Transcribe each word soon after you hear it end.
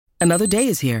Another day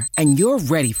is here, and you're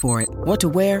ready for it. What to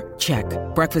wear? Check.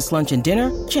 Breakfast, lunch, and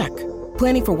dinner? Check.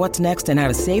 Planning for what's next and how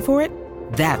to save for it?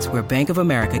 That's where Bank of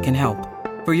America can help.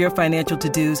 For your financial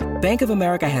to-dos, Bank of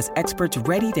America has experts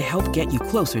ready to help get you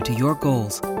closer to your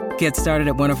goals. Get started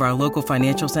at one of our local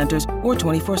financial centers or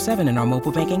 24/7 in our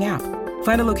mobile banking app.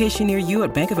 Find a location near you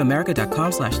at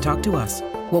bankofamerica.com/talktous.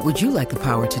 What would you like the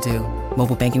power to do?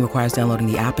 Mobile banking requires downloading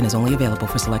the app and is only available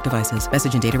for select devices.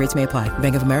 Message and data rates may apply.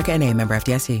 Bank of America N.A., member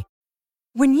FDIC.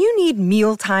 When you need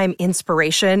mealtime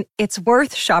inspiration, it's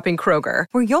worth shopping Kroger,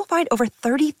 where you'll find over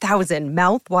 30,000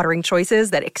 mouth-watering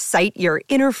choices that excite your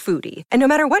inner foodie. And no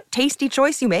matter what tasty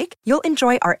choice you make, you'll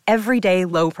enjoy our everyday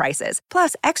low prices,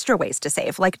 plus extra ways to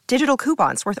save, like digital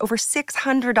coupons worth over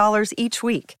 $600 each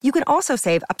week. You can also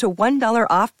save up to $1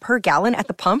 off per gallon at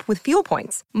the pump with fuel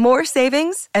points. More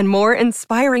savings and more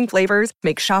inspiring flavors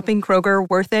make shopping Kroger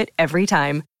worth it every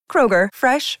time. Kroger,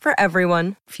 fresh for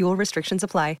everyone. Fuel restrictions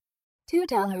apply.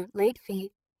 $2 late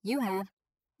fee. You have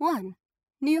one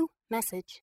new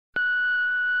message.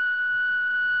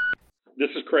 This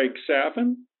is Craig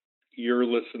Savin. You're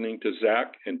listening to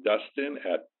Zach and Dustin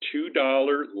at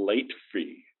 $2 late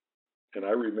fee. And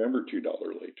I remember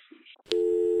 $2 late fees.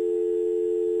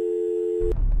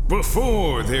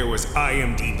 Before there was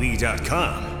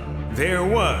IMDb.com, there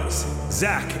was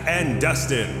Zach and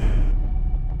Dustin.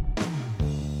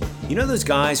 You know those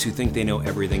guys who think they know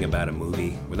everything about a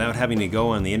movie without having to go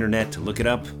on the internet to look it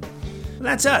up? Well,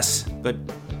 that's us, but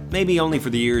maybe only for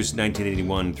the years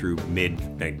 1981 through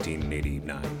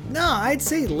mid-1989. No, I'd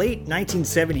say late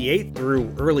 1978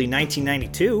 through early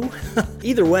 1992.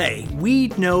 Either way, we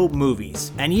know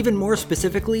movies, and even more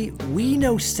specifically, we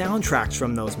know soundtracks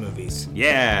from those movies.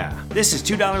 Yeah, this is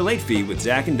 $2 Late Fee with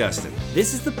Zach and Dustin.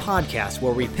 This is the podcast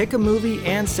where we pick a movie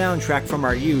and soundtrack from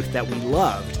our youth that we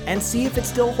loved and see if it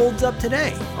still holds up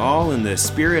today. All in the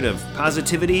spirit of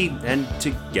positivity and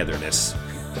togetherness.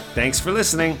 Thanks for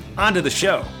listening. On to the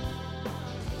show.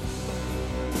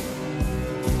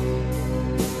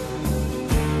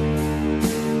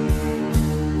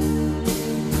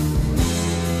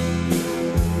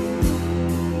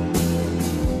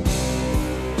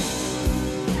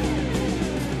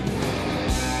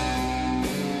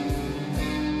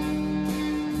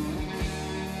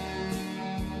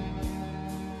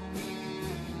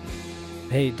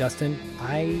 Hey, Dustin,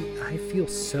 I feel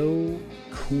so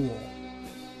cool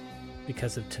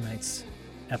because of tonight's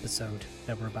episode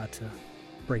that we're about to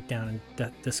break down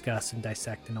and discuss and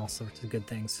dissect and all sorts of good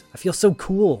things. I feel so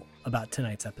cool about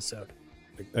tonight's episode.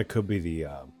 That could be the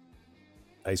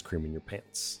ice cream in your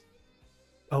pants.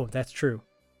 Oh, that's true.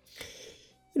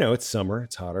 You know, it's summer.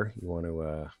 It's hotter. You want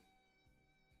to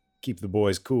keep the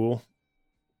boys cool.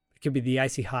 It could be the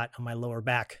icy hot on my lower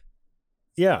back.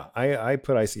 Yeah, I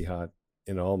put icy hot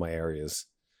in all my areas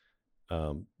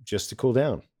just to cool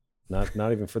down. Not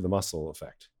even for the muscle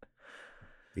effect.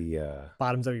 The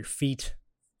bottoms of your feet.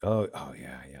 Oh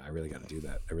yeah. I really got to do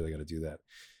that.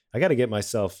 I got to get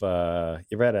myself. You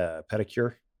ever had a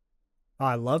pedicure? Oh,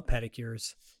 I love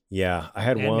pedicures. Yeah, I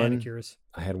had and one. Manicures.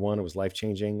 I had one. It was life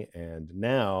changing, and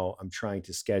now I'm trying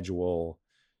to schedule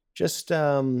just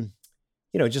something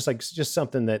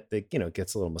that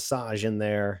gets a little massage in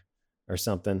there or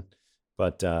something.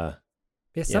 But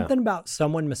something about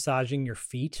someone massaging your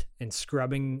feet and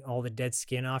scrubbing all the dead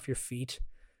skin off your feet,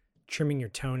 trimming your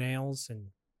toenails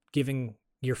and giving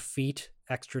your feet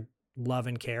extra love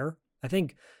and care. I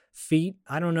think feet,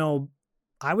 I don't know,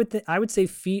 I would say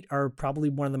feet are probably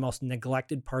one of the most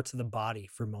neglected parts of the body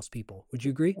for most people. Would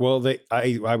you agree? Well,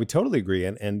 I would totally agree.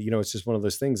 And it's just one of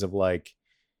those things of like,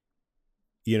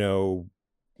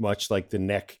 much like the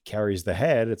neck carries the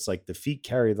head, it's like the feet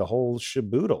carry the whole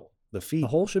shaboodle. The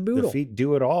feet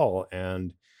do it all.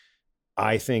 And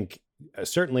I think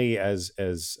certainly as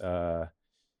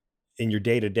in your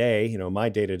day to day, my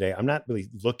day to day, I'm not really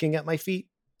looking at my feet.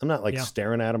 I'm not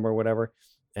staring at them or whatever.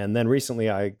 And then recently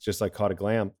I just caught a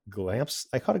glimpse.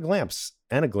 I caught a glimpse.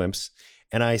 And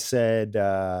I said,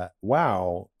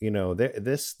 wow,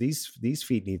 these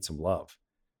feet need some love.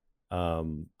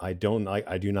 I do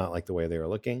not like the way they are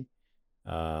looking.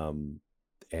 And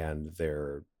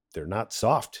they're not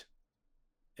soft.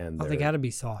 And they got to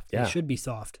be soft. Yeah. They should be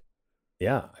soft.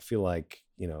 Yeah. I feel like,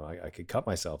 I could cut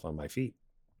myself on my feet,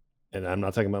 and I'm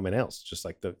not talking about my nails, just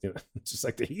like the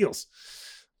heels.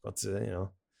 But,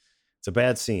 it's a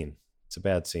bad scene.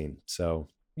 So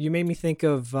you made me think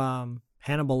of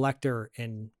Hannibal Lecter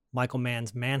in Michael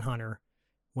Mann's Manhunter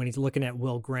when he's looking at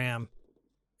Will Graham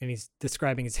and he's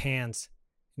describing his hands.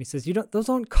 And he says, those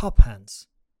aren't cup hands.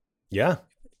 Yeah.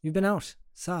 You've been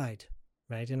outside,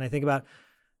 right? And I think about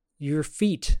your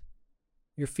feet.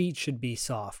 Your feet should be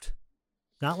soft.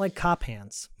 Not like cop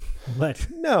hands, but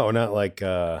no, not like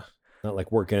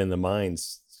working in the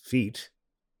mine's feet.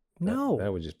 No,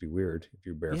 that would just be weird if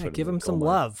you're barefoot. Yeah, give him some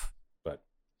love. But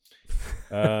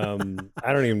I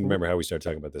don't even remember how we started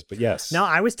talking about this. But yes, no,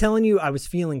 I was telling you I was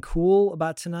feeling cool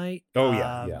about tonight. Oh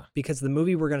yeah. Because the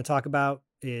movie we're going to talk about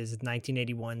is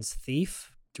 1981's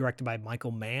Thief, directed by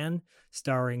Michael Mann,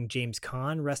 starring James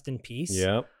Caan. Rest in peace.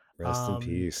 Yep. Rest in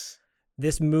peace.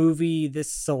 This movie,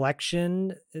 this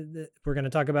selection, we're going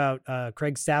to talk about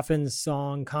Craig Saffin's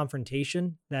song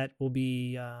Confrontation. That will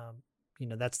be,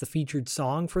 that's the featured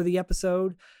song for the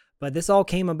episode. But this all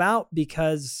came about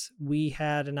because we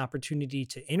had an opportunity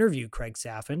to interview Craig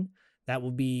Saffin. That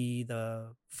will be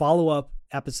the follow-up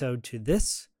episode to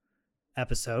this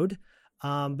episode.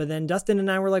 But then Dustin and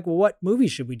I were like, well, what movie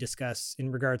should we discuss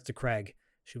in regards to Craig?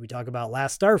 Should we talk about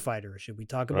Last Starfighter? Should we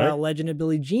talk about Legend of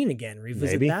Billie Jean again?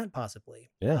 Revisit that possibly.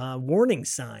 Yeah. Warning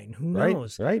Sign. Who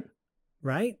knows? Right.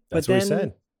 But That's what we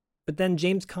said. But then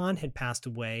James Caan had passed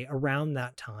away around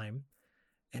that time.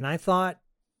 And I thought,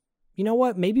 you know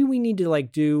what? Maybe we need to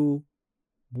do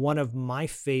one of my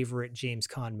favorite James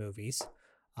Caan movies,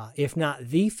 if not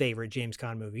the favorite James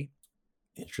Caan movie.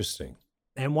 Interesting.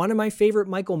 And one of my favorite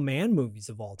Michael Mann movies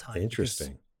of all time.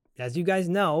 Interesting. As you guys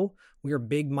know, we are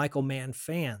big Michael Mann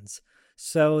fans.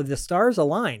 So the stars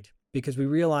aligned because we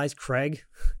realized Craig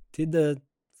did the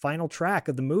final track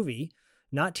of the movie,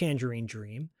 not Tangerine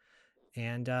Dream.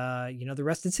 And, the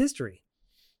rest is history.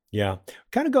 Yeah.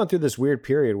 Kind of going through this weird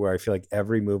period where I feel like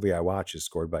every movie I watch is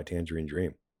scored by Tangerine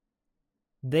Dream.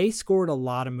 They scored a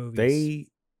lot of movies.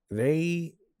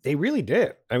 They really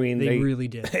did. I mean, they really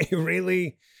did.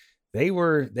 They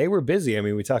were busy. I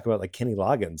mean, we talk about Kenny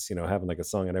Loggins, having a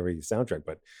song on every soundtrack,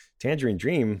 but Tangerine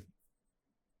Dream,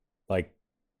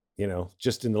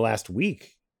 just in the last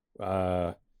week,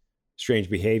 Strange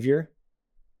Behavior,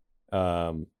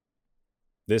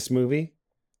 this movie,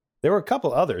 there were a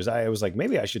couple others. I was like,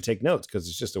 maybe I should take notes because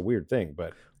it's just a weird thing,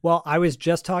 but. Well, I was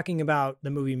just talking about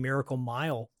the movie Miracle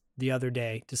Mile the other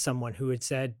day to someone who had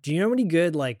said, do you know any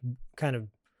good, kind of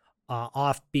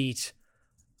offbeat,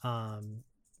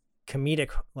 comedic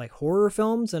horror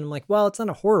films? And I'm like, well, it's not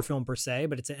a horror film per se,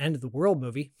 but it's an end of the world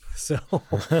movie. So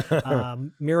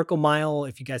Miracle Mile,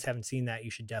 if you guys haven't seen that, you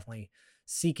should definitely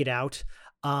seek it out.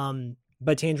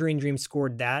 But Tangerine Dream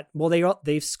scored that. Well,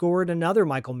 they've scored another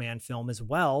Michael Mann film as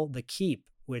well, The Keep,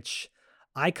 which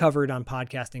I covered on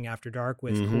Podcasting After Dark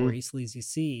with Corey Sleazy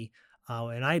C.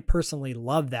 And I personally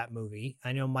love that movie.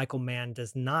 I know Michael Mann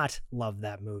does not love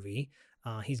that movie.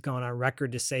 He's gone on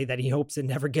record to say that he hopes it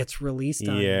never gets released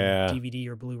on DVD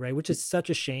or Blu-ray, which is such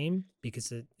a shame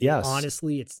because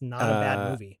honestly, it's not a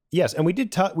bad movie. Yes, and we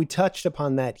touched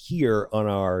upon that here on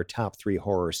our top 3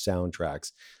 horror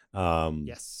soundtracks.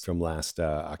 From last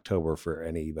October for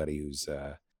anybody who's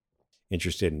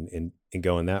interested in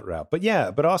going that route.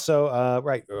 But also,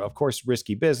 of course,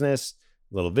 Risky Business,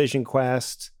 a little Vision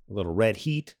Quest, a little Red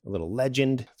Heat, a little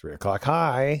Legend, 3 O'Clock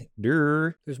High,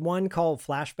 There's one called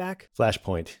Flashpoint.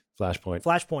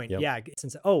 Yep. Yeah.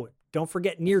 Don't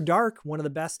forget Near Dark, one of the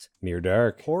best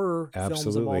horror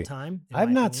films of all time.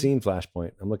 I've not seen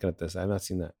Flashpoint. I'm looking at this. I've not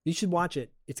seen that. You should watch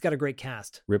it. It's got a great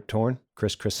cast. Rip Torn,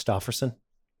 Chris Christopherson,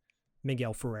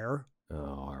 Miguel Ferrer.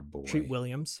 Oh, our boy. Treat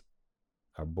Williams.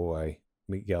 Our boy,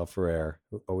 Miguel Ferrer,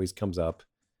 who always comes up.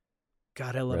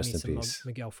 God, I love me some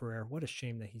Miguel Ferrer. What a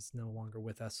shame that he's no longer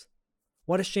with us.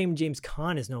 What a shame James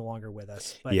Caan is no longer with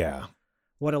us. But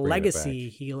what a legacy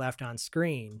he left on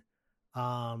screen.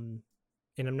 And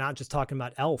I'm not just talking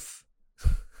about Elf.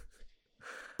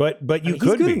 But you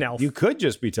could be. You could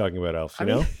just be talking about Elf.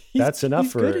 That's enough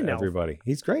for everybody.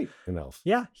 He's great in Elf.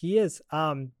 Yeah, he is.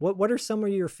 What are some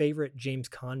of your favorite James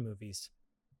Caan movies?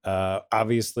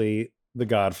 Obviously, The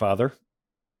Godfather,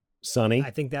 Sonny. I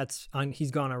think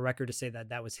he's gone on record to say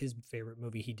that was his favorite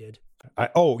movie he did.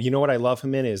 You know what I love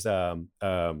him in is God,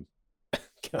 I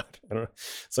don't know.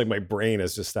 It's like my brain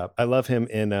has just stopped. I love him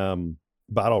in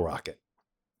Bottle Rocket.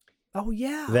 Oh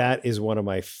yeah, that is one of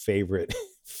my favorite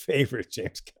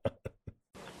James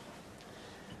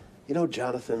Caan.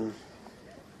 Jonathan,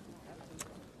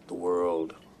 the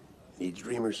world needs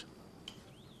dreamers.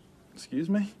 Excuse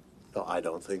me? No, I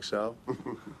don't think so.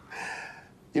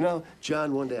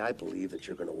 John, one day I believe that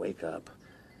you're going to wake up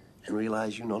and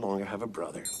realize you no longer have a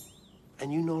brother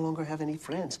and you no longer have any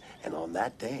friends. And on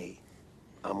that day,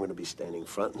 I'm going to be standing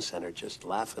front and center just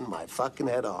laughing my fucking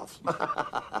head off.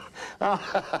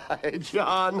 Hey,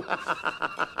 John.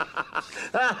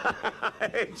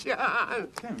 Hey, John.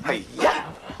 Hey,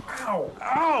 yeah. Ow.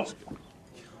 Ow.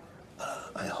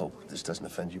 I hope this doesn't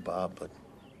offend you, Bob, but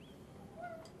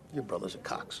your brother's a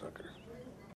cocksucker.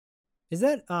 Is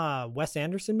that Wes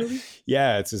Anderson movie?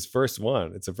 Yeah, it's his first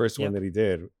one. It's the first one that he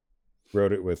did.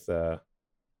 Wrote it with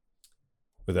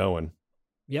Owen.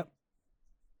 Yep.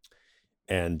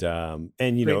 And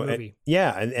you know,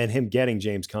 and him getting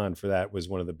James Caan for that was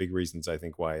one of the big reasons, I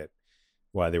think, why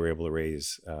they were able to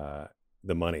raise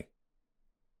the money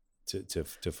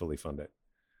to fully fund it.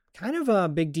 Kind of a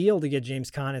big deal to get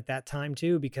James Caan at that time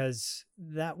too, because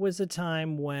that was a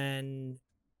time when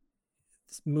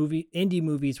indie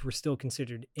movies were still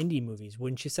considered indie movies,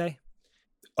 wouldn't you say?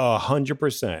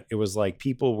 100%. It was like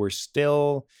people were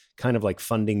still kind of like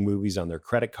funding movies on their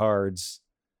credit cards,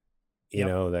 you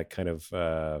know, that kind of,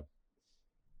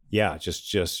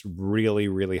 just really,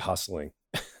 really hustling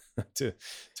to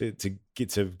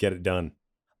get it done.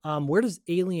 Where does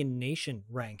Alien Nation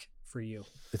rank for you?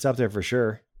 It's up there for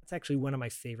sure. It's actually one of my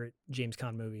favorite James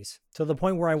Caan movies, to the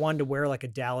point where I wanted to wear like a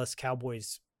Dallas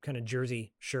Cowboys kind of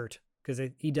jersey shirt, because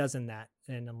he does in that.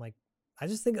 And I'm like, I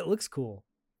just think it looks cool.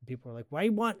 People are like,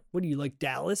 what do you like,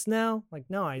 Dallas now? Like,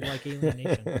 no, I like Alien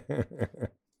Nation.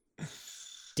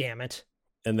 Damn it.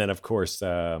 And then, of course,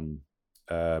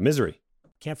 Misery.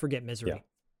 Can't forget Misery,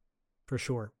 for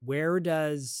sure. Where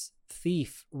does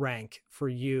Thief rank for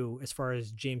you as far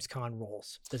as James Caan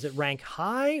roles? Does it rank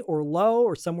high or low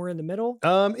or somewhere in the middle?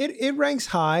 It ranks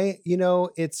high. You know,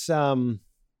 it's a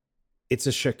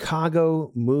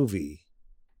Chicago movie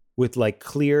with like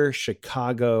clear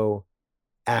Chicago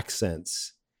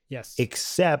accents. Yes.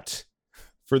 Except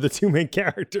for the two main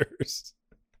characters.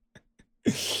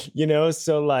 You know,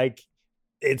 so like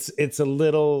it's a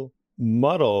little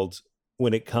muddled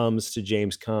when it comes to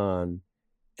James Caan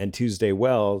and Tuesday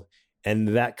Weld, and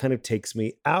that kind of takes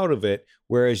me out of it.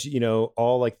 Whereas, you know,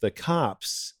 all like the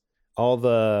cops, all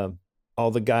the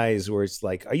guys where it's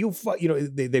like, are you, you know,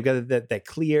 they've got that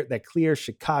clear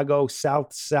Chicago,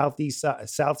 south side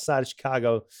of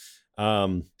Chicago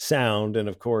sound. And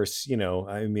of course, you know,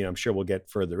 I mean, I'm sure we'll get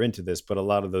further into this, but a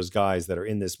lot of those guys that are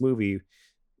in this movie,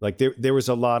 like there was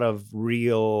a lot of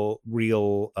real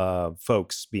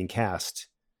folks being cast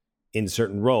in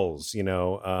certain roles, you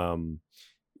know,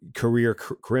 career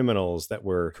criminals that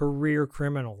were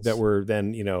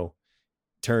then, you know,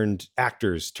 turned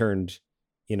actors,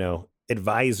 you know,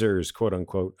 advisors, quote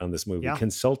unquote, on this movie,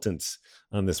 consultants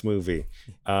on this movie.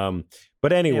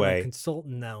 But anyway, I'm a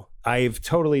consultant now. I've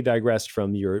totally digressed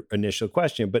from your initial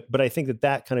question, but I think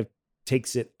that kind of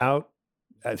takes it out.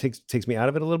 Takes me out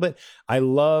of it a little bit. I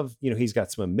love, you know, he's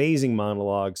got some amazing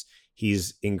monologues.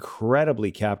 He's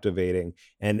incredibly captivating,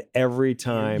 and every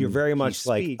time you're very much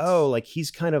like, oh, like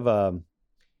he's kind of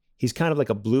like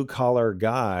a blue collar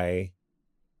guy.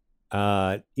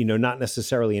 You know, not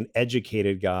necessarily an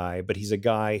educated guy, but he's a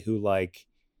guy who like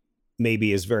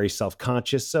maybe is very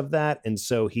self-conscious of that, and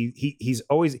so he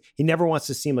never wants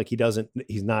to seem like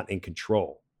he's not in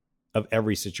control of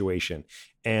every situation,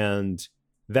 and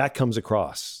that comes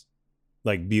across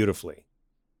like beautifully.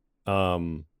 You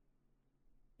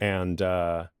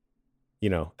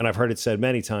know, and I've heard it said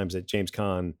many times that James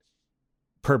Caan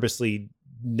purposely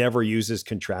never uses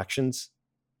contractions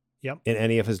in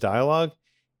any of his dialogue.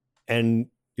 And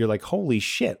you're like, holy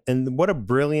shit. And what a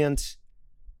brilliant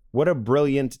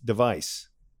device.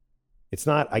 It's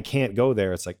not, I can't go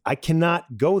there. It's like, I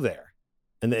cannot go there.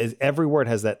 And every word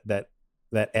has that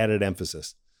added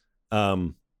emphasis.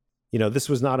 You know, this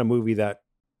was not a movie that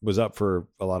was up for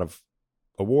a lot of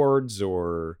awards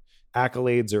or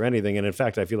accolades or anything. And in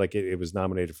fact, I feel like it was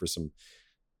nominated for some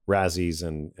Razzies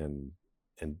and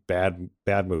bad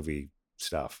movie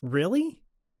stuff. Really?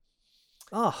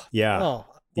 Oh, yeah. Oh,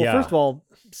 well, first of all,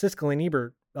 Siskel and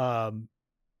Ebert,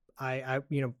 I,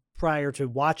 you know, prior to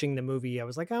watching the movie, I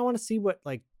was like, I want to see what,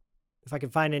 like, if I can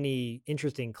find any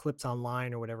interesting clips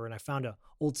online or whatever. And I found a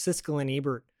old Siskel and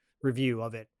Ebert review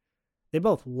of it. They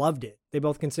both loved it. They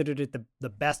both considered it the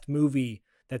best movie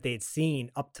that they had seen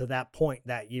up to that point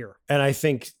that year. And I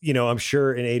think, you know, I'm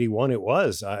sure in 81 it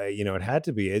was, you know, it had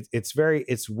to be.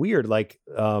 It's weird. Like,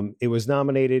 it was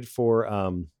nominated for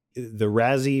the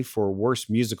Razzie for Worst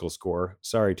Musical Score.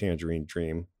 Sorry, Tangerine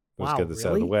Dream. Let's get this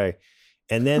out of the way.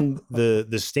 And then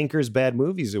the Stinkers Bad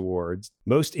Movies Awards,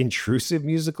 Most Intrusive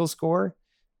Musical Score,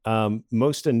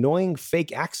 Most Annoying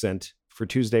Fake Accent for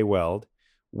Tuesday Weld,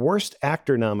 Worst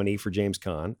Actor nominee for James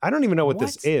Caan. I don't even know what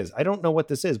this is. I don't know what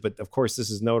this is, but of course this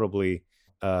is notably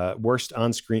Worst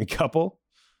On-Screen Couple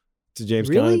to James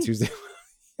Caan and Tuesday.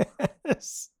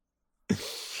 Yes.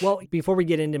 Well, before we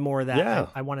get into more of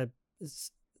that, I want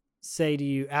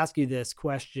to ask you this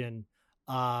question.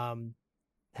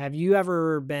 Have you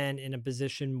ever been in a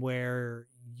position where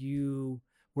you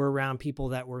were around people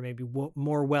that were maybe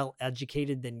more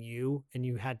well-educated than you, and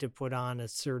you had to put on a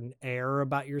certain air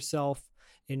about yourself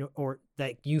or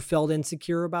that you felt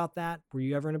insecure about that? Were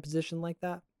you ever in a position like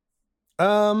that?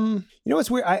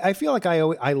 It's weird. I feel like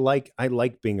I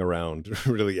like being around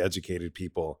really educated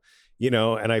people,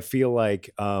 and I feel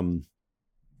like,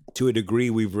 to a degree,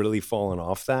 we've really fallen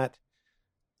off that,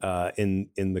 in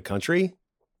the country.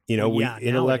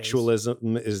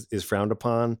 Intellectualism is frowned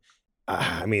upon.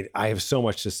 I mean, I have so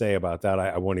much to say about that.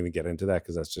 I won't even get into that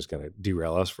because that's just going to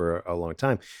derail us for a long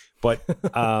time. But,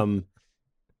 no,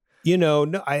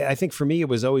 I think for me, it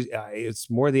was always, it's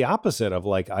more the opposite of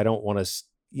like, I don't want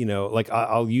to, like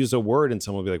I'll use a word and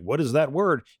someone will be like, what is that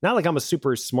word? Not like I'm a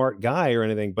super smart guy or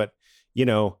anything, but,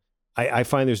 I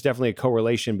find there's definitely a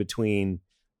correlation between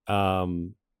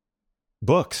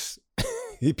books,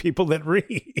 people that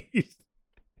read.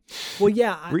 Well,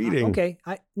 yeah. Reading. Okay.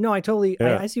 I totally,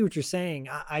 yeah. I see what you're saying.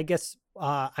 I guess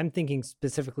I'm thinking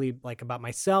specifically like about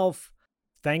myself.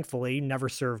 Thankfully, never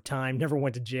served time, never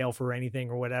went to jail for anything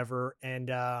or whatever. And,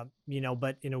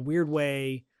 but in a weird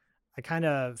way, I kind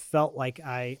of felt like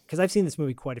because I've seen this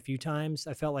movie quite a few times,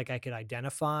 I felt like I could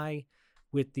identify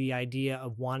with the idea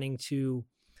of wanting to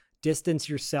distance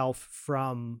yourself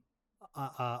from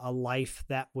a life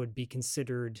that would be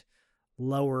considered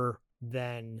lower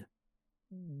than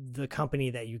the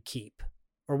company that you keep,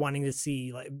 or wanting to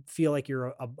feel like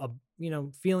you're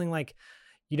feeling like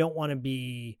you don't want to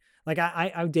be like,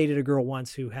 I dated a girl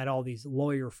once who had all these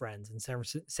lawyer friends in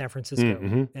San Francisco.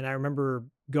 Mm-hmm. And I remember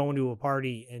going to a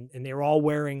party and they were all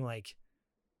wearing like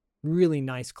really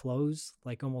nice clothes,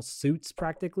 like almost suits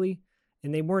practically.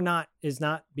 And they were not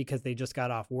because they just got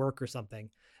off work or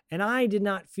something. And I did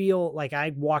not feel like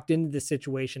I walked into this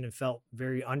situation and felt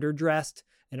very underdressed.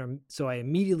 And so I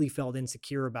immediately felt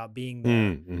insecure about being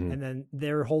there. Mm-hmm. And then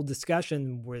their whole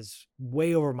discussion was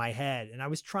way over my head. And I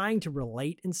was trying to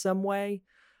relate in some way,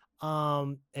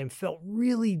 and felt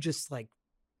really just like,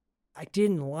 I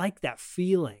didn't like that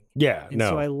feeling. Yeah. And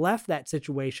so I left that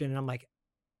situation and I'm like,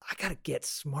 I gotta get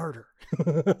smarter,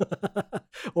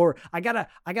 or I gotta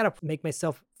make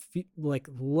myself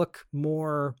look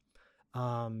more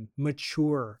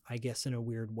mature, I guess, in a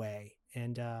weird way.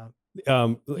 And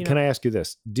can I ask you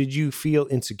this? Did you feel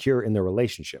insecure in the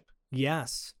relationship?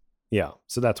 Yes. Yeah.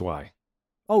 So that's why.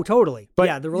 Oh, totally. But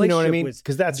yeah, the relationship was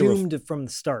because that's doomed from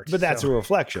the start. But that's a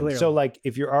reflection. Clearly. So like,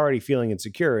 if you're already feeling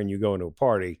insecure and you go into a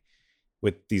party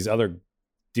with these other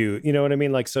dudes, you know what I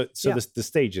mean? Like, so yeah. The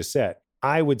stage is set.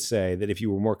 I would say that if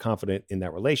you were more confident in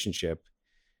that relationship,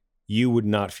 you would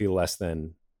not feel less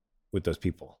than with those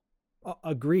people.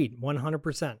 Agreed.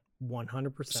 100%.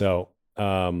 100%. So,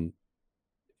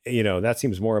 that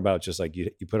seems more about just like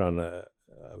you put on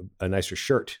a nicer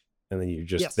shirt and then you're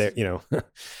just there,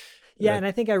 Yeah. And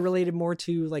I think I related more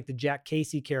to like the Jack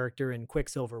Casey character in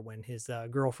Quicksilver when his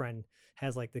girlfriend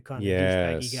has like the kind of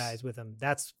douchebaggy guys with him.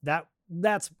 That's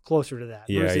closer to that.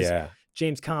 Yeah. Versus yeah.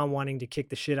 James Caan wanting to kick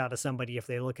the shit out of somebody if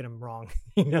they look at him wrong,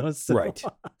 so, right.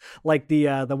 Like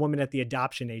the woman at the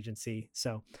adoption agency.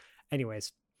 So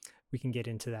anyways, we can get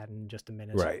into that in just a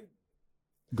minute. Right.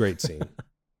 Great scene.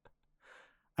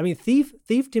 I mean,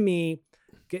 Thief to me,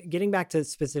 getting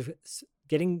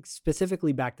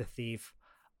specifically back to Thief.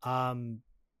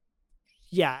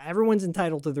 Yeah, everyone's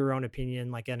entitled to their own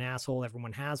opinion, like an asshole.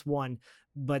 Everyone has one,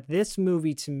 but this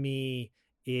movie to me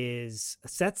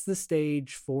sets the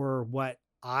stage for what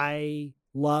I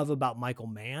love about Michael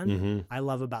Mann. Mm-hmm. I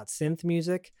love about synth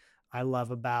music. I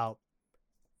love about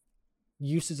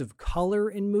uses of color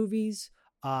in movies,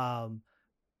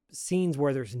 scenes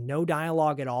where there's no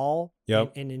dialogue at all.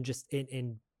 Yep. And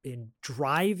in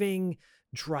driving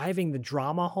the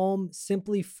drama home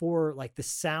simply for like the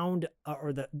sound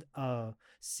or the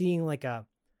seeing like a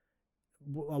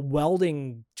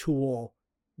welding tool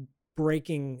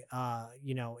breaking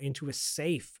into a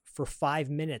safe for 5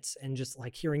 minutes and just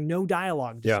like hearing no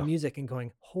dialogue, just music, and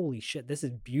going, holy shit, this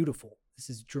is beautiful. This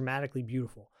is dramatically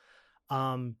beautiful.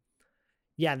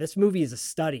 This movie is a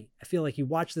study. I feel like you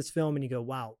watch this film and you go,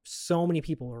 wow, so many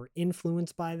people are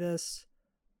influenced by this.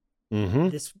 Mm-hmm.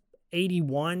 This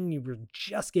 81, you were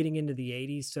just getting into the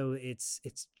 80s. So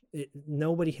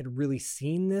nobody had really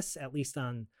seen this, at least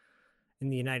in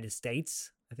the United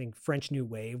States. I think French New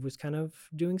Wave was kind of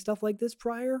doing stuff like this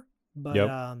prior, but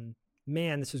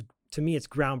man, this is, to me, it's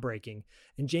groundbreaking.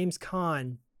 And James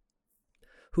Caan,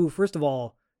 who, first of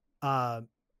all, I'm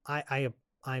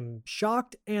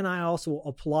shocked, and I also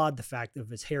applaud the fact of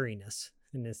his hairiness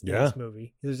in this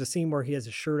movie. There's a scene where he has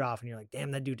his shirt off, and you're like,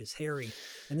 damn, that dude is hairy.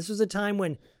 And this was a time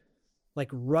when like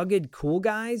rugged cool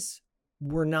guys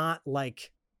were not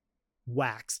like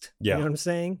waxed. Yeah. You know what I'm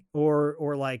saying?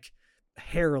 Or like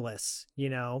hairless,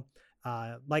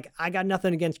 like I got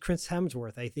nothing against Chris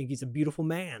Hemsworth. I think he's a beautiful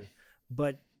man,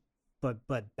 but but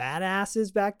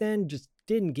badasses back then just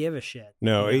didn't give a shit.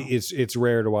 No, it's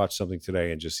rare to watch something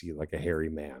today and just see like a hairy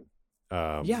man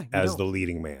as the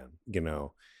leading man,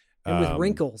 and with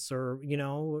wrinkles or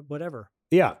whatever.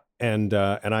 Yeah, and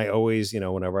I always,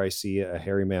 whenever I see a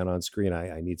hairy man on screen,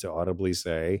 I need to audibly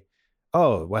say,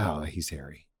 "Oh, wow, he's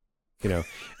hairy." And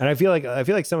I feel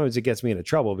like sometimes it gets me into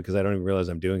trouble because I don't even realize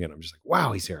I'm doing it. I'm just like,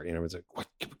 wow, he's hairy. And everyone's like, what?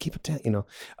 Keep it down,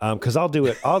 because I'll do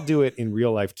it in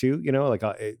real life too. Like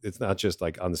it's not just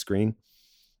like on the screen.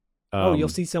 You'll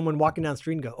see someone walking down the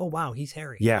street and go, oh, wow, he's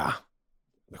hairy. Yeah.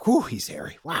 Like, whoo, he's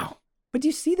hairy. Wow. But do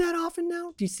you see that often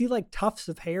now? Do you see like tufts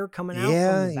of hair coming out?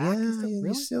 Yeah, from the back and stuff? Really?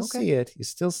 You still see it. You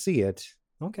still see it.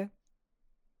 Okay.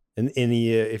 And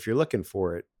if you're looking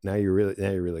for it, now you're really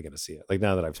going to see it. Like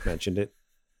now that I've mentioned it.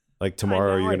 Like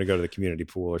tomorrow, you're going to go to the community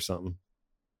pool or something.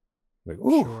 Like,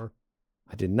 ooh, sure.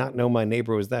 I did not know my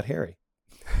neighbor was that hairy.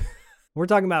 We're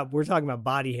talking about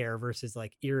body hair versus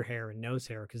like ear hair and nose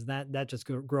hair because that just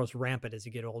grows rampant as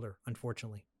you get older,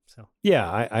 unfortunately. So yeah,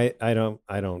 I don't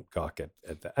gawk at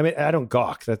that. I mean, I don't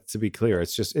gawk. That to be clear,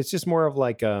 it's just more of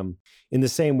like in the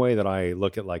same way that I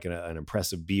look at like an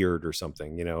impressive beard or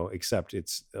something, except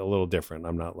it's a little different.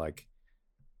 I'm not like.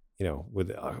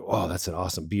 With, oh, that's an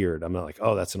awesome beard. I'm not like,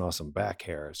 oh, that's an awesome back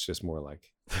hair. It's just more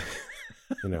like,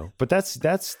 but that's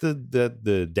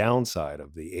the downside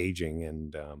of the aging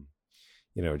and,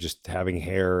 just having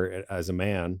hair as a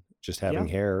man, just having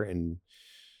hair in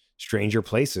stranger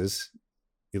places.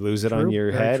 You lose it on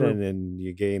your head and then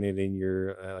you gain it in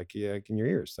your, in your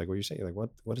ears. Like what you're saying, like,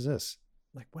 what is this?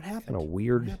 Like what happened? Kind of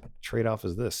weird trade-off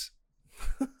is this?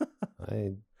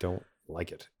 I don't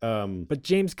like it. But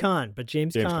James Caan,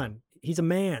 he's a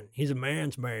man. He's a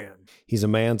man's man. He's a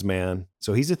man's man.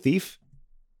 So he's a thief.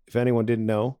 If anyone didn't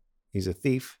know, he's a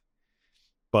thief.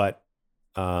 But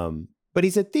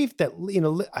he's a thief that,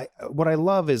 what I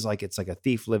love is like, it's like a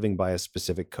thief living by a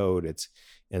specific code.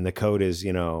 And the code is,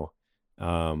 the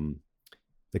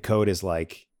code is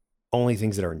like only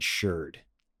things that are insured.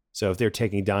 So if they're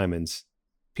taking diamonds,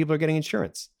 people are getting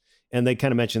insurance. And they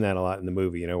kind of mention that a lot in the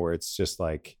movie, where it's just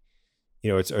like,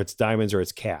 it's diamonds or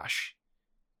it's cash,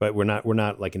 but we're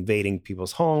not like invading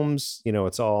people's homes.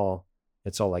 It's all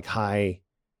like high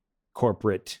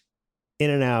corporate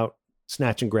in and out,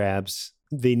 snatch and grabs,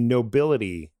 the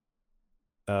nobility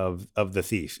of the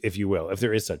thief, if you will, if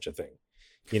there is such a thing,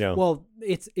 Well,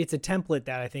 it's a template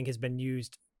that I think has been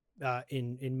used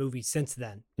in movies since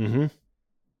then. Mm-hmm.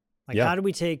 Like how do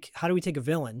we take a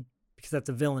villain, because that's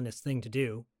a villainous thing to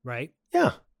do, right?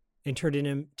 Yeah. And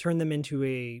turn them into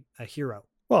a hero.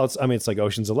 Well, it's like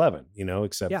Ocean's 11,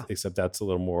 except that's a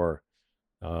little more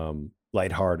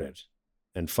lighthearted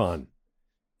and fun.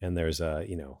 And there's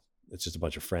it's just a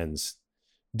bunch of friends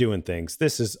doing things.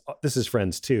 This is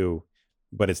Friends too,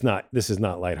 but this is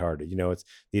not lighthearted. It's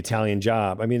The Italian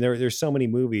Job. I mean, there's so many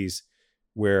movies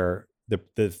where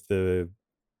the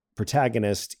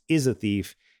protagonist is a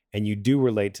thief and you do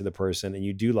relate to the person and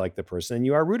you do like the person and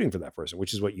you are rooting for that person,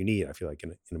 which is what you need, I feel like,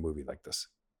 in a movie like this.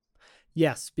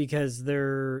 Yes, because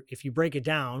if you break it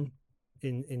down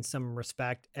in some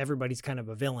respect, everybody's kind of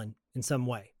a villain in some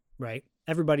way, right?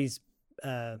 Everybody's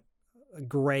a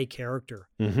gray character.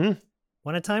 Mm-hmm.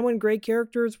 On a time when gray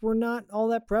characters were not all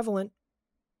that prevalent,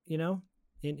 on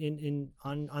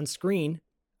screen,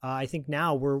 I think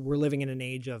now we're living in an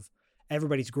age of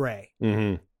everybody's gray.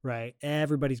 Mm-hmm. Right.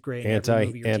 Everybody's great.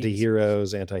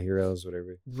 Anti-heroes,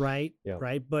 whatever. Right. Yeah.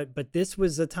 Right. But this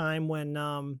was a time when,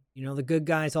 the good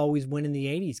guys always win in the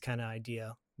 80s kind of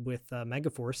idea with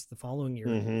Megaforce the following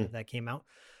year that came out.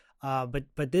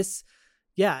 But this,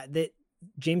 that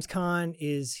James Caan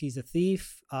he's a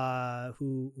thief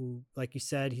who, like you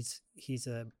said, he's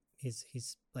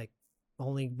like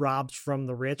only robs from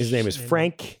the rich. His name is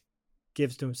Frank.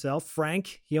 Gives to himself.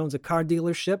 Frank, he owns a car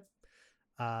dealership.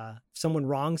 If someone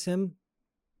wrongs him,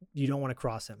 you don't want to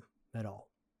cross him at all.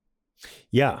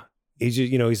 Yeah.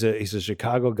 He's a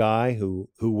Chicago guy who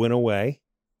went away.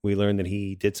 We learned that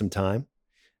he did some time.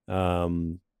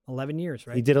 11 years,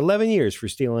 right? He did 11 years for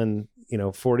stealing,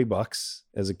 $40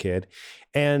 as a kid.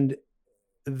 And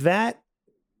that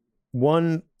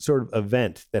one sort of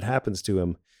event that happens to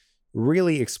him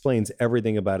really explains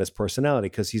everything about his personality,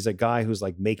 because he's a guy who's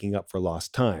like making up for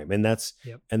lost time. And that's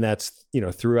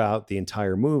throughout the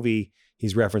entire movie,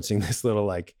 he's referencing this little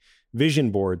like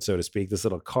vision board, so to speak, this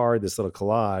little card, this little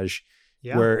collage,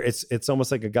 where it's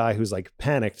almost like a guy who's like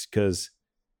panicked because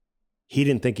he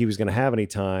didn't think he was going to have any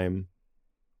time.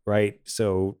 Right.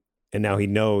 So, and now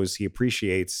he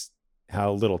appreciates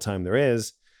how little time there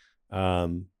is.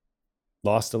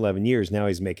 Lost 11 years. Now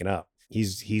he's making up.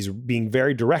 He's being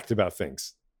very direct about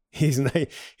things. he's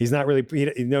not really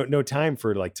no time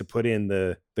for like to put in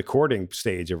the courting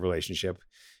stage of relationship.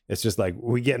 It's just like,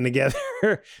 we're getting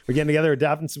together,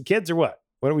 adopting some kids or what?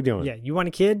 What are we doing? Yeah. You want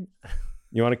a kid?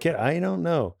 You want a kid? I don't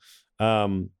know.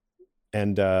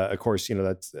 And of course,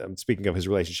 that's speaking of his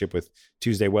relationship with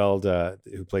Tuesday Weld,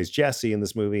 who plays Jesse in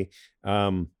this movie,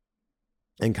 and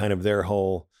kind of their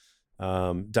whole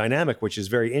dynamic, which is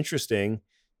very interesting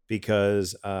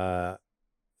because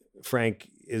Frank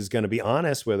is going to be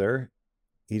honest with her.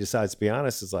 He decides to be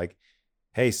honest. It's like,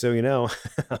 hey, so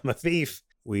I'm a thief.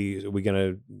 We going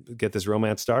to get this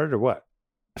romance started or what?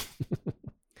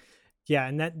 Yeah,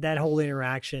 and that whole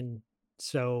interaction.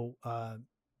 So I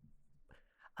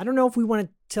don't know if we want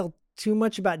to tell too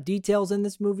much about details in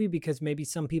this movie because maybe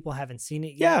some people haven't seen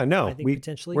it yet. Yeah, no, I think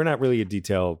potentially we're not really a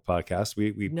detailed podcast.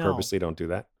 We purposely don't do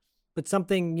that. But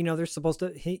something, they're supposed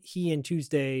to, he and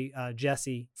Tuesday,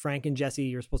 Frank and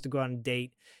Jesse are supposed to go on a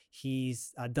date.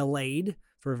 He's delayed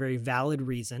for a very valid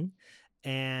reason.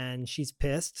 And she's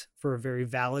pissed for a very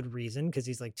valid reason because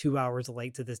he's like 2 hours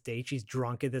late to this date. She's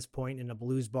drunk at this point in a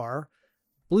blues bar.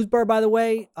 Blues bar, by the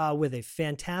way, with a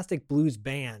fantastic blues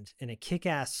band and a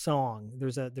kick-ass song.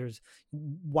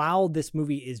 While this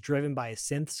movie is driven by a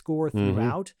synth score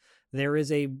throughout, there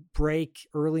is a break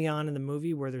early on in the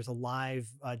movie where there's a live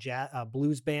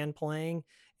blues band playing,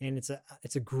 and it's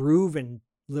a grooving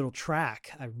little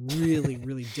track. I really,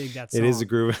 really dig that song. It is a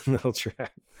grooving little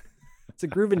track. It's a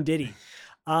grooving ditty.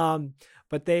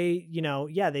 But they,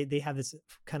 they have this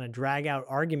kind of drag out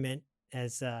argument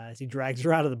as he drags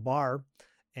her out of the bar,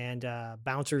 and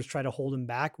bouncers try to hold him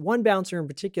back. One bouncer in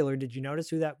particular, did you notice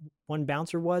who that one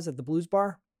bouncer was at the blues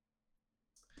bar?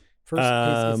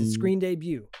 First, his screen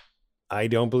debut. I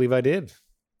don't believe I did.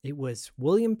 It was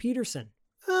William Peterson.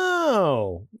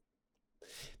 Oh,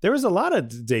 there was a lot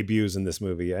of debuts in this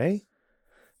movie, eh?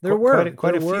 There were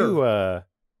quite a few.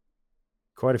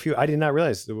 Quite a few. I did not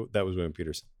realize that was William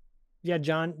Peterson. Yeah,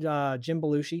 Jim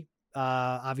Belushi.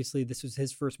 Obviously, this was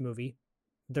his first movie.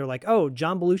 They're like, oh,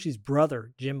 John Belushi's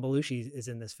brother, Jim Belushi, is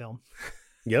in this film.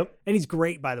 Yep. And he's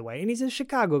great, by the way. And he's a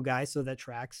Chicago guy, so that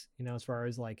tracks, as far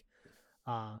as like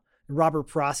Robert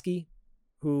Prosky,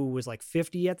 who was like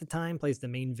 50 at the time, plays the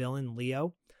main villain,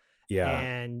 Leo. Yeah.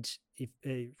 And if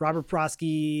Robert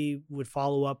Prosky would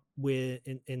follow up with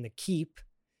in The Keep,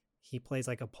 he plays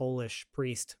like a Polish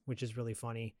priest, which is really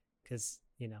funny because,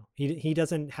 he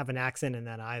doesn't have an accent in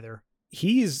that either.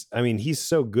 He's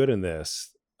so good in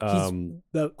this. He's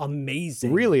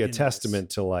amazing. Really a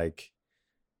testament to like,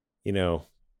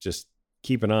 just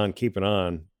keeping on,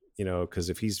 because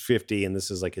if he's 50 and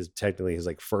this is like technically his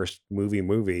like first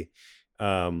movie,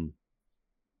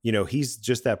 he's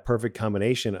just that perfect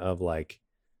combination of like,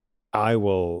 I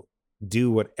will do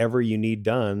whatever you need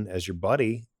done as your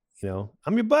buddy.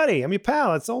 I'm your buddy. I'm your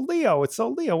pal. It's old Leo.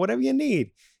 Whatever you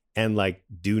need. And like,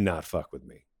 do not fuck with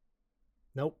me.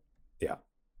 Nope. Yeah.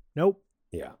 Nope.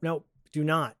 Yeah. Nope. Do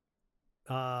not.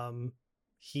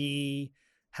 He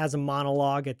has a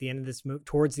monologue at the end of this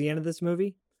towards the end of this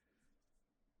movie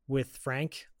with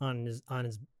Frank on his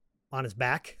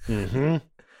back. Mm-hmm.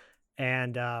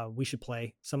 And we should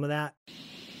play some of that.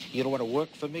 You don't want to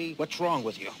work for me? What's wrong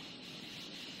with you?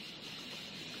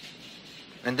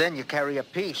 And then you carry a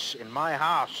piece in my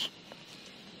house.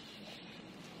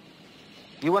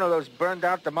 You one of those burned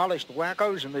out, demolished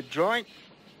wackos in the joint?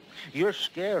 You're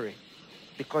scary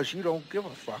because you don't give a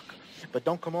fuck. But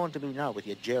don't come on to me now with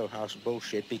your jailhouse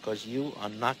bullshit because you are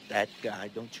not that guy.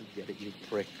 Don't you get it, you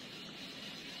prick?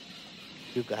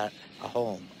 You got a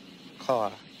home,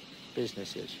 car,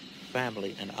 businesses,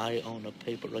 family, and I own a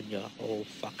paper on your whole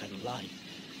fucking life.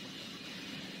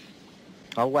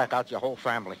 I'll whack out your whole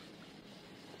family.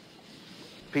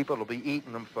 People will be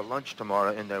eating them for lunch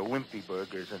tomorrow in their Wimpy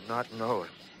burgers and not know it.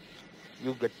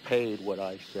 You get paid what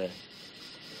I say.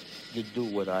 You do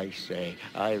what I say.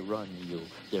 I run you.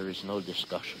 There is no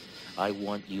discussion. I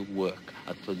want you work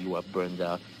until you are burned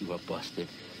out, you are busted,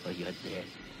 or you're dead.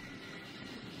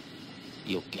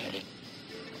 You'll get it.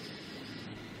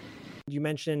 You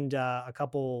mentioned a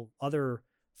couple other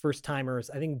first-timers.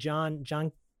 I think John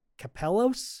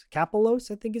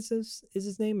Kapelos, I think is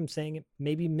his name. I'm saying it,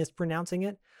 maybe mispronouncing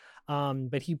it.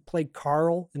 But he played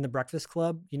Carl in The Breakfast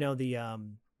Club. The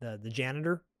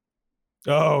janitor.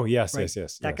 Oh, yes, right?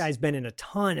 yes. That guy's been in a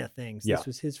ton of things. Yeah. This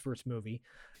was his first movie.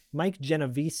 Mike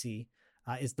Genovese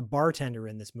is the bartender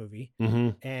in this movie.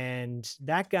 Mm-hmm. And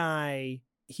that guy,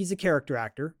 he's a character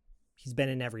actor. He's been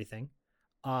in everything.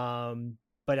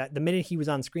 But at the minute he was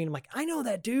on screen, I'm like, I know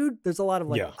that dude. There's a lot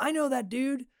of I know that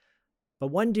dude. But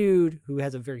one dude who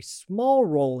has a very small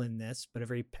role in this, but a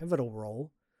very pivotal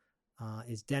role,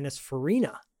 is Dennis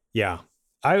Farina. Yeah.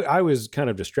 I was kind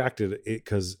of distracted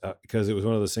because it was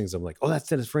one of those things. I'm like, oh, that's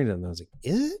Dennis Farina, and I was like,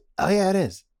 is it? Oh yeah, it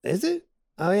is. Is it?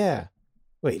 Oh yeah.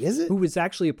 Wait, is it? Who was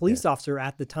actually a police officer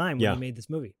at the time when he made this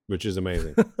movie, which is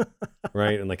amazing,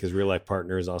 right? And like his real life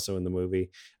partner is also in the movie.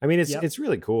 I mean, it's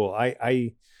really cool.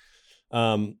 I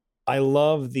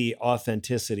love the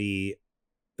authenticity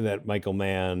that Michael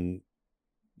Mann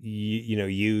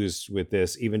used with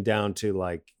this, even down to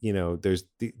like,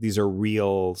 these are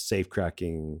real safe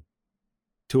cracking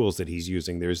tools that he's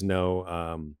using. There's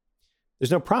no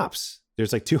props.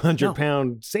 There's like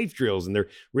 200-pound safe drills, and they're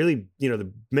really, they're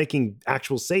making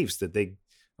actual safes that they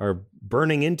are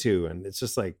burning into. And it's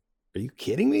just like, are you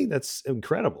kidding me? That's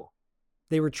incredible.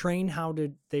 They were trained how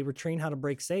to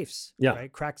break safes. Yeah.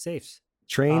 Right? Crack safes.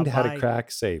 Trained how to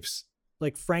crack safes.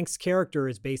 Like Frank's character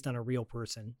is based on a real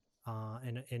person.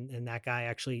 And that guy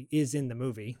actually is in the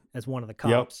movie as one of the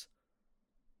cops.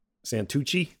 Yep.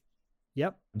 Santucci.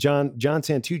 Yep. John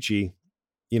Santucci,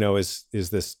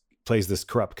 plays this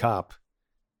corrupt cop.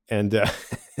 And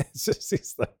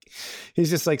he's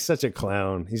just like such a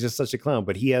clown. He's just such a clown,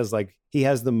 but he has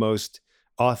the most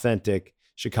authentic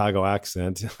Chicago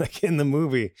accent like in the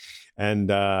movie. And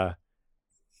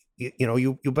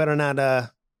you better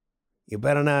not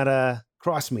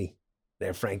cross me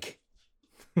there, Frank.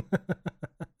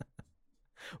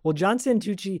 Well, John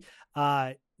Santucci,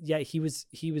 he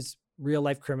was real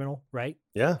life criminal, right?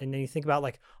 Yeah. And then you think about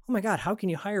like, oh my God, how can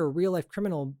you hire a real life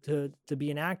criminal to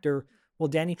be an actor? Well,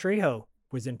 Danny Trejo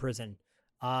was in prison.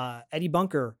 Eddie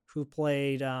Bunker, who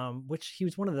played, he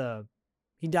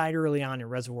died early on in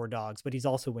Reservoir Dogs, but he's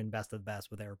also in Best of the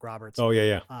Best with Eric Roberts. Oh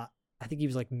yeah. I think he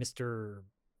was like Mr.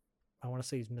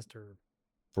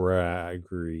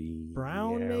 Braggery.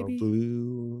 Brown, maybe?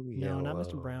 Blue. No, not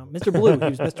Mr. Brown. Mr. Blue. He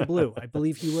was Mr. Blue. I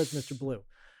believe he was Mr. Blue.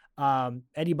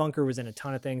 Eddie Bunker was in a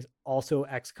ton of things, also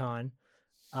ex-con.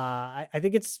 I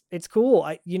think it's cool.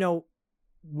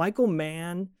 Michael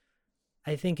Mann,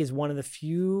 I think, is one of the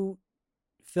few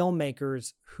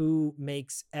filmmakers who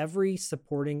makes every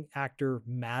supporting actor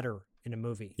matter in a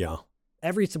movie. Yeah.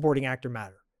 Every supporting actor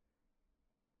matter.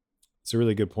 It's a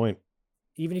really good point.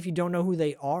 Even if you don't know who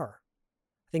they are.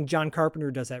 I think John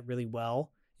Carpenter does that really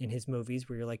well in his movies,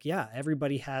 where you're like, yeah,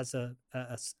 everybody has a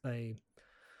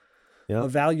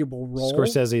valuable role.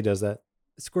 Scorsese does that.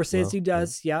 Scorsese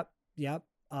does. Yeah. Yep.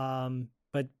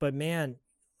 But man,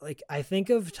 like I think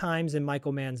of times in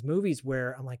Michael Mann's movies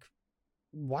where I'm like,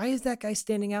 why is that guy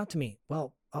standing out to me?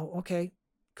 Well, okay,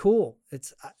 cool.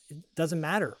 It doesn't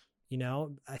matter.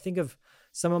 I think of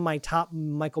some of my top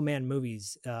Michael Mann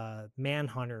movies,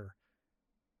 Manhunter,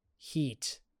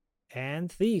 Heat,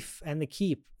 and Thief, and The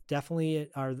Keep definitely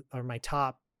are my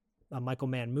top Michael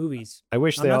Mann movies. I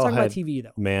wish they all had about TV,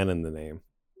 though. Man in the name.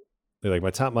 They're like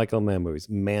my top Michael Mann movies: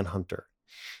 Manhunter,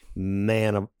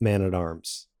 Man at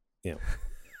Arms. Yeah,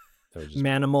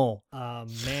 Manimal,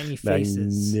 Manny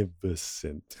Faces,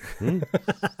 magnificent.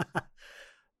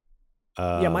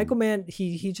 Yeah, Michael Mann.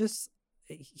 He does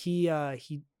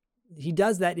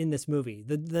that in this movie.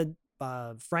 The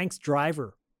Frank's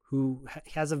driver, who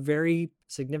has a very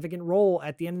significant role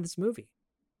at the end of this movie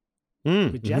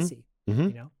with Jesse,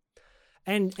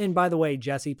 And by the way,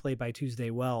 Jessie, played by Tuesday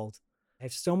Weld, I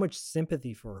have so much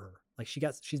sympathy for her. Like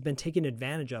she's been taken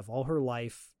advantage of all her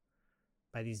life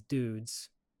by these dudes,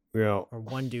 or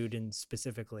one dude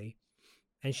specifically,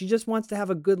 and she just wants to have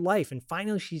a good life. And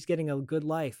finally, she's getting a good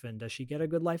life. And does she get a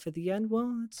good life at the end?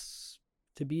 Well, it's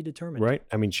to be determined. Right.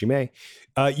 I mean, she may.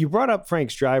 You brought up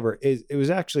Frank's driver. It was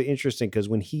actually interesting because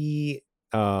when he,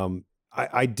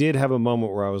 I did have a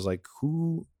moment where I was like,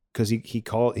 who? Because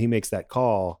he makes that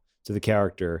call to the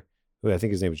character, who I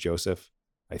think his name is Joseph,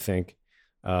 I think.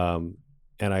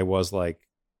 And I was like,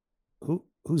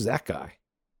 who's that guy?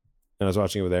 And I was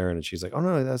watching it with Erin, and she's like, oh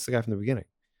no, that's the guy from the beginning.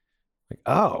 Like,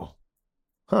 oh,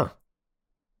 huh.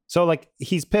 So like,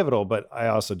 he's pivotal, but I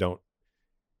also don't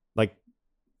like,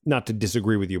 not to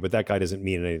disagree with you, but that guy doesn't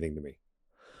mean anything to me.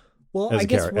 Well, I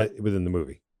guess within the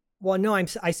movie. Well, no,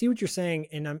 I see what you're saying,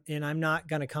 and I'm not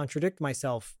going to contradict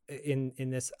myself in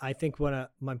this. I think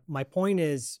my point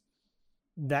is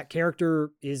that character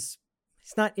it's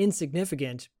not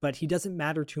insignificant, but he doesn't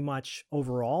matter too much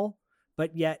overall.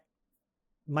 But yet,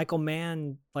 Michael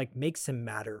Mann like makes him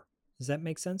matter. Does that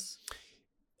make sense?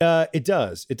 It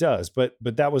does. But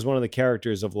that was one of the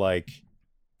characters of like,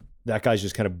 that guy's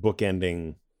just kind of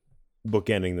bookending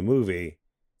the movie.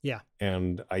 Yeah.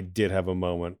 And I did have a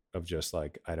moment of just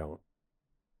like, I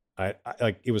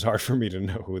like, it was hard for me to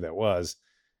know who that was.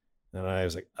 And I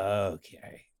was like,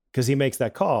 okay. Cause he makes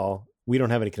that call. We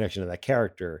don't have any connection to that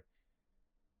character.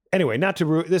 Anyway,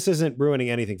 this isn't ruining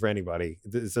anything for anybody.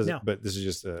 This doesn't, but this is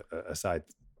just a side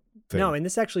thing. No, and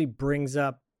this actually brings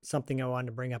up something I wanted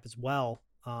to bring up as well.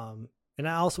 And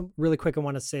I also, really quick, I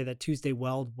want to say that Tuesday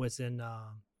Weld was in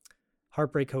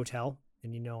Heartbreak Hotel.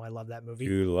 And I love that movie.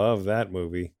 You love that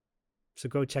movie. So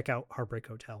go check out Heartbreak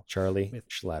Hotel. Charlie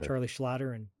Schlatter. Charlie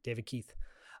Schlatter and David Keith.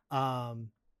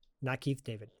 Not Keith,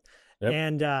 David. Yep.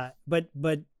 And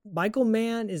but Michael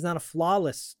Mann is not a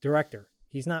flawless director.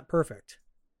 He's not perfect.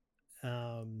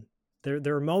 There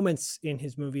are moments in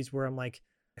his movies where I'm like,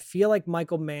 I feel like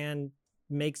Michael Mann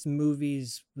makes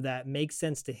movies that make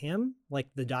sense to him. Like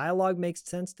the dialogue makes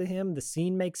sense to him. The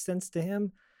scene makes sense to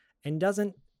him, and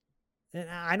doesn't. And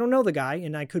I don't know the guy,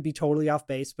 and I could be totally off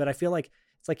base, but I feel like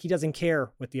it's like he doesn't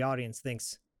care what the audience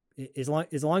thinks. As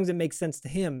long as it makes sense to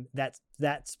him,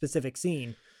 that specific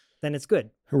scene, then it's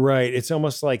good. Right. It's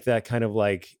almost like that kind of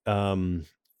like,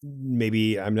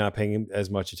 maybe I'm not paying as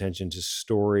much attention to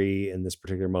story in this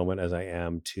particular moment as I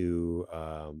am to,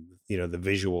 the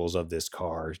visuals of this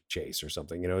car chase or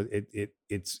something. It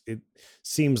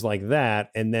seems like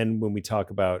that. And then when we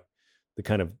talk about the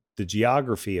kind of the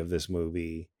geography of this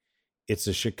movie, it's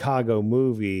a Chicago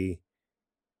movie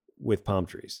with palm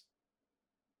trees,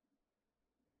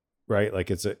 right? Like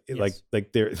it's Yes.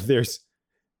 like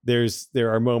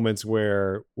there are moments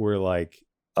where we're like,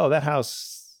 oh, that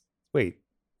house. Wait,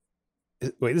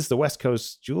 this is the West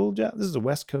Coast jewel job. This is a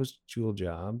West Coast jewel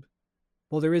job.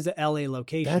 Well, there is a LA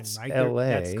location, That's right? LA.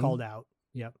 That's called out.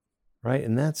 Yep. Right,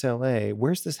 and that's LA.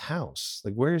 Where's this house?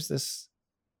 Like, where's this?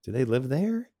 Do they live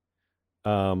there?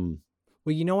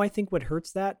 Well, I think what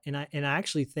hurts that, and I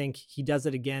actually think he does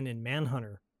it again in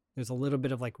Manhunter. There's a little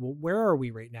bit of like, well, where are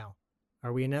we right now?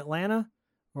 Are we in Atlanta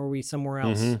or are we somewhere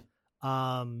else?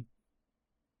 Mm-hmm.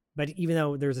 But even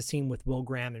though there's a scene with Will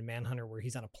Graham in Manhunter where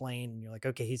he's on a plane and you're like,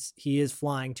 okay, he is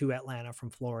flying to Atlanta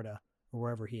from Florida or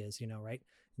wherever he is, right?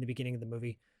 In the beginning of the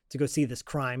movie to go see this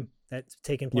crime that's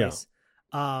taken place.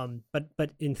 Yeah.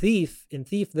 But in Thief,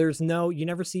 there's you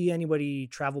never see anybody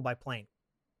travel by plane.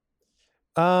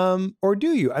 Or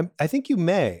do you? I think you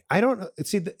may. I don't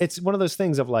see. It's one of those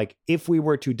things of like, if we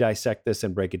were to dissect this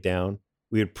and break it down,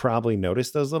 we would probably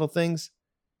notice those little things.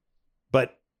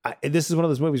 But this is one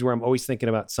of those movies where I'm always thinking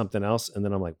about something else, and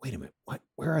then I'm like, wait a minute, what?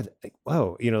 Where are they? Like,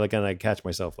 whoa, and I catch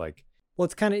myself like. Well,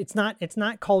 it's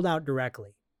not called out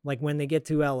directly. Like when they get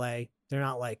to LA, they're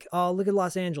not like, oh, look at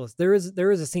Los Angeles. There is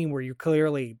a scene where you're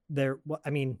clearly there. I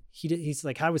mean, he's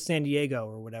like, how was San Diego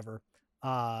or whatever?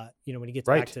 When he gets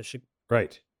back to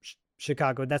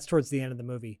Chicago, that's towards the end of the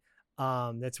movie.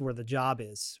 That's where the job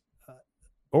is.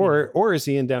 Or is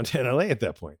he in downtown LA at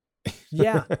that point?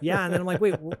 Yeah. And then I'm like,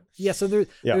 wait,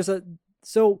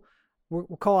 so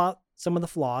we'll call out some of the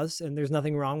flaws, and there's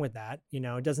nothing wrong with that.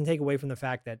 It doesn't take away from the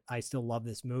fact that I still love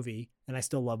this movie and I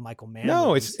still love Michael Mann. No,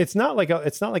 movies. it's not like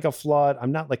a flawed.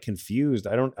 I'm not like confused.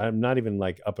 I'm not even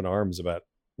like up in arms about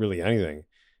really anything.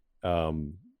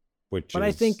 But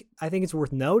I think it's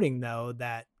worth noting though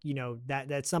that,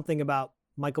 that's something about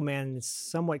Michael Mann is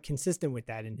somewhat consistent with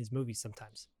that in his movies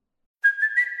sometimes.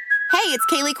 Hey, it's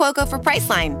Kaylee Cuoco for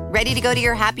Priceline. Ready to go to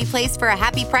your happy place for a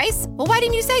happy price? Well, why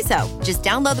didn't you say so? Just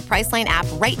download the Priceline app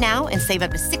right now and save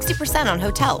up to 60% on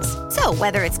hotels. So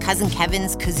whether it's Cousin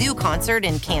Kevin's Kazoo Concert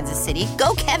in Kansas City,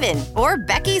 go Kevin, or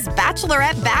Becky's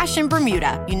Bachelorette Bash in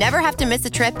Bermuda, you never have to miss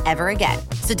a trip ever again.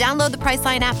 So download the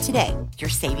Priceline app today. Your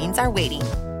savings are waiting.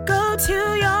 Go to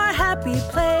your happy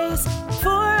place for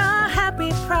a happy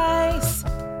price.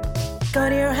 Go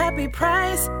to your happy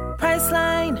price,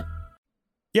 Priceline.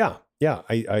 Yeah.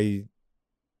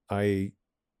 I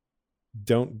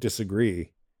don't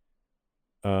disagree.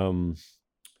 I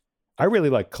really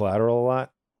like Collateral a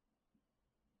lot.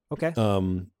 Okay.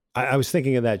 I was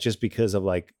thinking of that just because of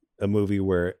like a movie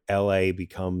where LA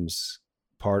becomes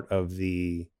part of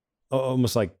it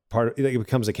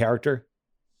becomes a character,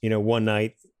 one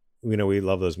night, we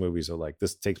love those movies. So like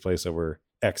this takes place over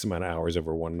X amount of hours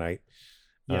over one night.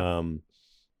 Yeah.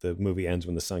 The movie ends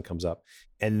when the sun comes up.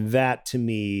 And that to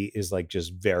me is like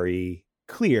just very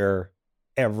clear,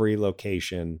 every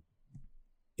location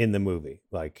in the movie.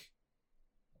 Like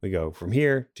we go from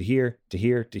here to here to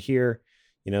here to here.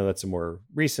 That's a more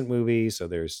recent movie. So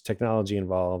there's technology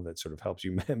involved that sort of helps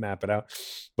you map it out.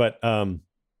 But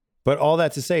all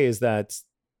that to say is that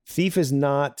Thief is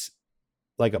not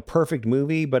like a perfect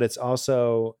movie, but it's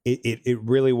also, it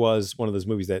really was one of those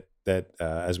movies that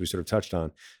as we sort of touched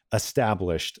on,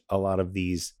 established a lot of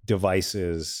these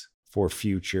devices for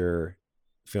future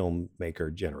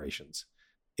filmmaker generations.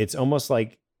 It's almost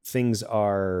like things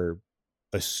are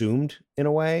assumed in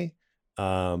a way.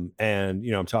 And,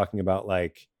 I'm talking about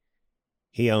like,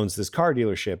 he owns this car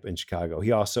dealership in Chicago.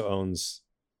 He also owns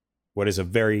what is a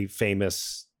very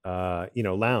famous,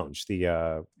 lounge,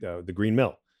 the Green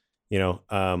Mill.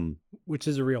 which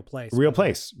is a real place. Real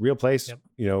place.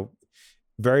 Yep.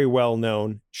 Very well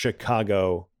known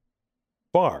Chicago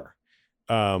bar.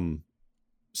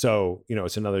 So,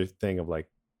 it's another thing of like,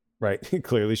 right,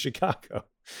 clearly Chicago.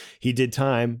 He did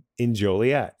time in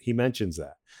Joliet. He mentions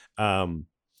that.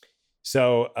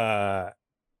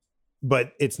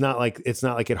 But it's not like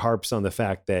it harps on the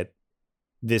fact that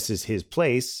this is his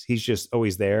place. He's just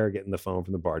always there getting the phone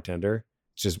from the bartender.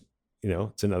 It's just,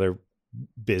 it's another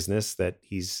business that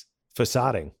he's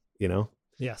facading,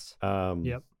 Yes.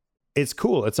 Yep. It's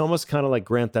cool. It's almost kind of like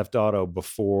Grand Theft Auto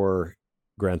before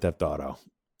Grand Theft Auto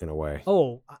in a way.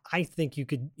 Oh, I think you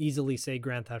could easily say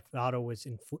Grand Theft Auto was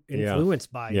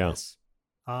influenced by this.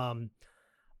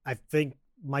 I think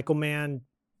Michael Mann,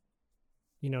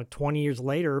 20 years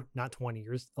later, not 20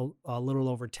 years, a little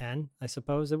over 10, I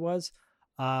suppose it was,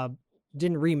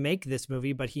 didn't remake this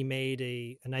movie, but he made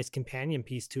a nice companion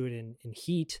piece to it in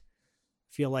Heat.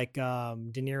 I feel like De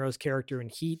Niro's character in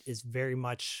Heat is very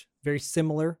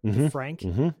similar to Frank.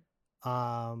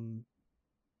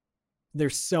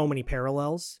 There's so many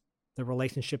parallels. The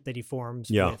relationship that he forms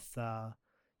with, the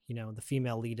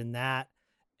female lead in that,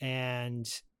 and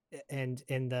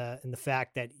the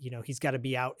fact that he's got to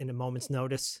be out in a moment's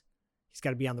notice. He's got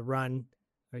to be on the run,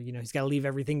 or he's got to leave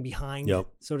everything behind,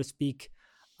 so to speak.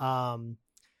 The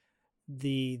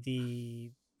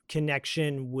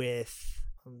connection with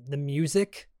the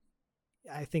music,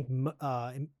 I think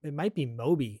it might be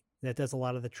Moby that does a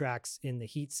lot of the tracks in the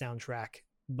Heat soundtrack,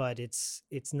 but it's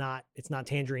not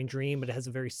Tangerine Dream, but it has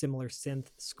a very similar synth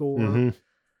score.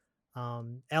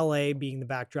 LA being the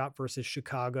backdrop versus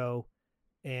Chicago,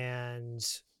 and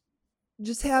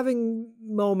just having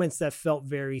moments that felt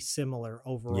very similar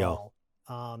overall.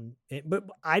 But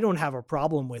I don't have a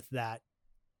problem with that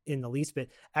in the least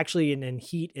bit. Actually, in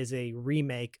Heat is a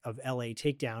remake of LA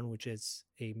Takedown, which is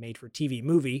a made-for-TV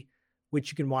movie,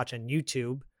 which you can watch on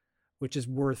YouTube, which is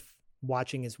worth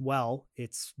watching as well.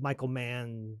 It's Michael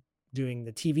Mann doing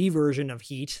the TV version of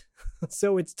Heat.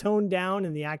 So it's toned down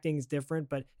and the acting is different,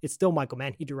 but it's still Michael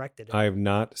Mann. He directed it. I have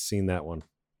not seen that one.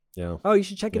 Yeah. Oh, you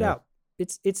should check it out.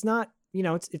 It's not,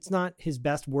 it's not his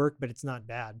best work, but it's not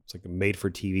bad. It's like a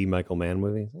made-for-TV Michael Mann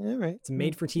movie. All right. It's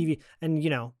made for TV. And,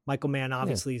 Michael Mann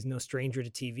obviously is no stranger to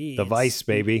TV. The Vice,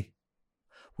 baby.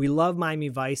 We love Miami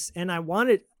Vice. And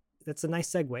that's a nice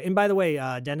segue. And by the way,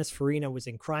 Dennis Farina was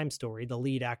in Crime Story, the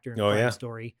lead actor in Crime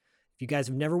Story. If you guys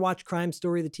have never watched Crime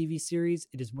Story, the TV series,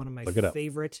 it is one of my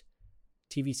favorite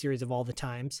TV series of all the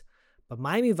times. But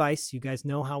Miami Vice, you guys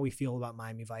know how we feel about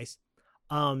Miami Vice.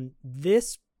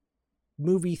 This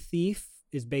movie Thief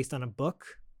is based on a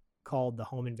book called The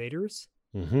Home Invaders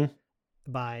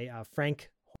by Frank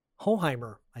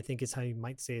Hoheimer, I think is how you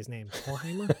might say his name.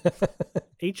 Hoheimer?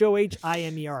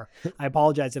 Hohimer. I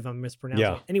apologize if I'm mispronouncing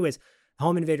it. Anyways,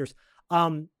 Home Invaders.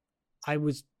 I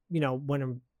was, when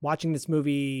I'm watching this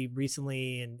movie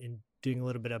recently and doing a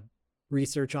little bit of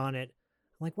research on it,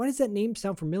 I'm like, why does that name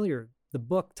sound familiar? The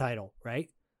book title, right?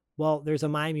 Well, there's a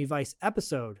Miami Vice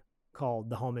episode called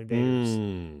The Home Invaders.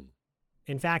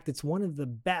 In fact, it's one of the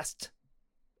best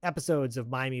episodes of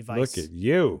Miami Vice. Look at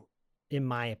you. In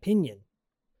my opinion.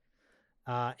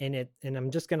 And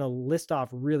I'm just going to list off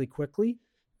really quickly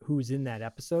who's in that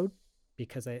episode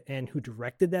and who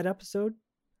directed that episode.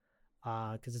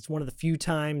 Because it's one of the few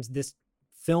times this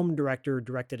film director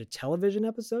directed a television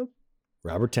episode.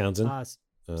 Robert Townsend.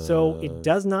 So it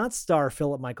does not star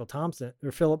Philip Michael Thomas.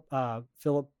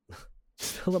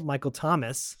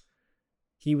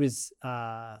 He was,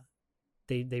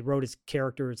 they wrote his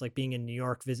character as like being in New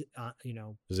York,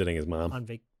 visiting his mom on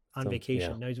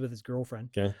vacation. No, he's with his girlfriend.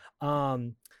 Okay.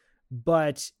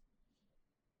 But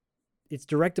it's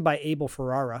directed by Abel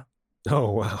Ferrara. Oh,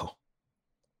 wow.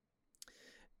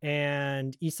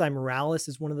 And Esai Morales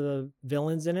is one of the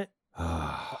villains in it,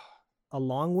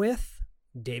 along with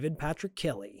David Patrick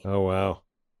Kelly. Oh, wow.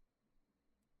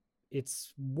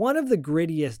 It's one of the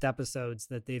grittiest episodes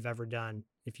that they've ever done.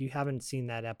 If you haven't seen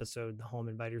that episode, The Home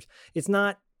Invaders, it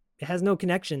has no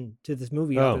connection to this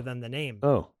movie other than the name.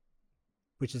 Oh,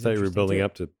 which is I thought you were building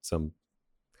up to some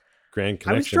grand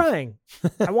connection. I was trying.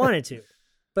 I wanted to,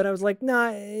 but I was like, nah,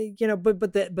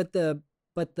 but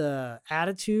the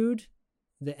attitude,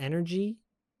 the energy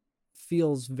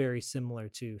feels very similar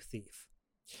to Thief.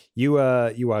 You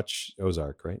watch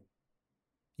Ozark, right?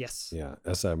 Yes. Yeah.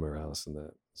 Esai Morales in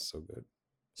that. So good.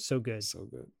 So good. So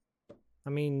good. I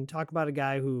mean, talk about a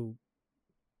guy who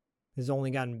has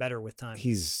only gotten better with time.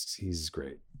 He's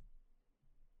great.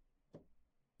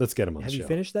 Let's get him on the show. Have you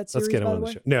finished that series? Let's get him on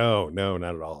the show. No,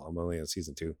 not at all. I'm only on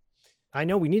season 2. I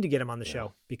know we need to get him on the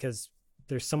show because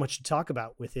there's so much to talk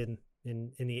about within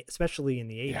especially in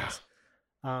the 80s.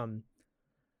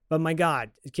 But my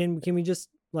God, can we just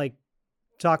like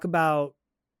talk about,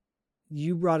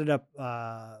 you brought it up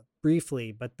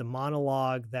briefly, but the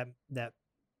monologue that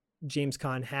James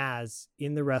Caan has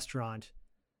in the restaurant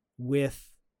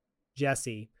with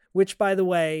Jesse, which by the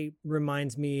way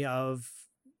reminds me of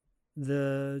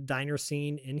the diner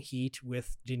scene in Heat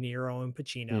with De Niro and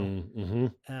Pacino.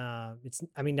 Mm-hmm.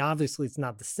 I mean, obviously it's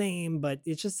not the same, but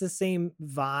it's just the same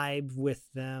vibe with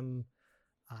them.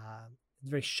 It's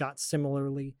very shot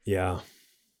similarly. Yeah.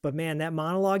 But man, that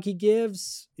monologue he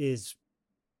gives is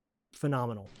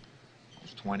phenomenal. I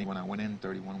was 20 when I went in,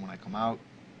 31 when I come out.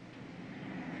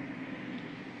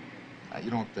 You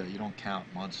don't count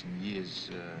months and years.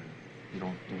 You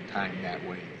don't do time that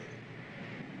way.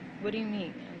 What do you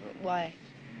mean? Why?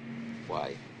 Why?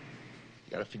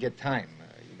 You gotta forget time.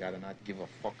 You gotta not give a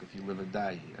fuck if you live or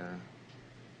die.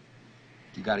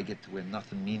 You gotta get to where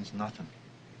nothing means nothing.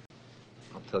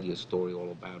 I'll tell you a story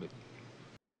all about it.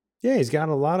 Yeah, he's got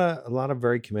a lot of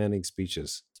very commanding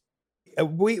speeches.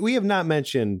 We have not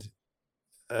mentioned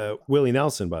Willie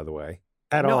Nelson, by the way,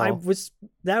 at all. No,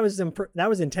 that was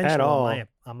intentional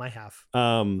on my half,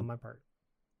 on my part.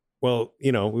 Well,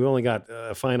 we've only got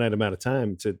a finite amount of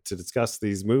time to discuss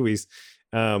these movies,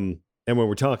 and when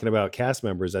we're talking about cast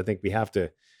members, I think we have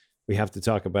to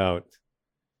talk about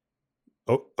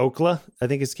Okla. I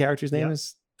think his character's name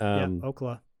is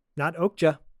Okla, not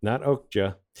Okja. Not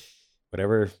Okja.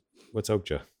 Whatever. What's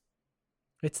Okja?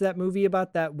 It's that movie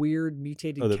about that weird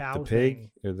mutated cow. The pig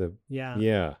thing. or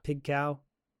the pig cow.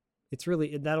 It's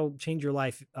really, that'll change your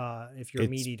life if you're a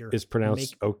meat eater. It's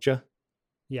pronounced Okja.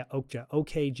 Yeah, Okja.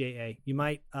 OKJA. You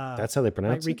might. That's how they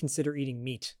pronounce it. Reconsider eating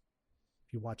meat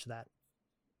if you watch that.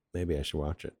 Maybe I should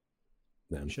watch it.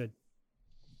 Then you should.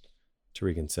 To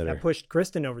reconsider. That pushed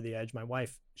Kristen over the edge. My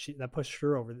wife.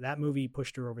 That movie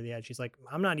pushed her over the edge. She's like,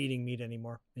 I'm not eating meat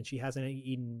anymore, and she hasn't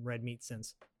eaten red meat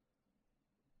since.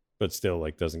 But still,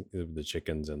 like, doesn't the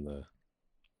chickens and the.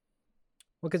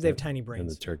 Well, because they have tiny brains. And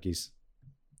the turkeys.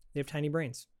 They have tiny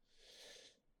brains.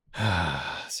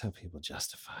 That's how people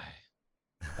justify.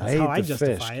 That's how I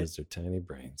justify fish it. Because they're tiny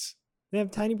brains. They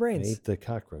have tiny brains. I ate the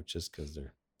cockroaches because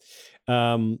they're.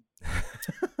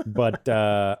 But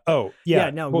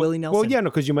Willie Nelson. Well,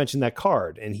 because you mentioned that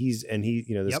card, and he this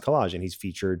collage, and he's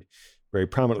featured very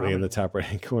prominently in the top right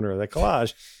hand corner of that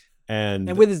collage,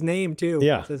 and with his name too.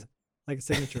 Yeah, it says, like a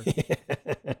signature.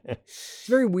 It's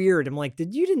very weird. I'm like,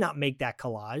 did not make that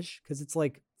collage? Because it's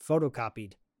like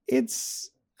photocopied.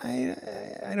 It's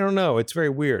I don't know. It's very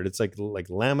weird. It's like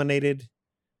laminated.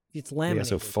 It's laminated.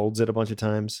 So folds it a bunch of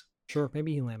times. Sure,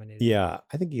 maybe he laminated. Yeah,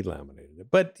 I think he laminated it.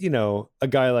 But a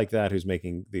guy like that who's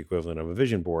making the equivalent of a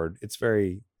vision board, it's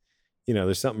very,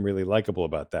 there's something really likable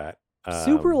about that.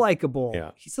 Super likable.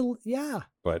 Yeah,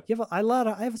 But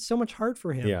I have so much heart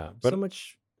for him. Yeah, but so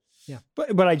much. Yeah,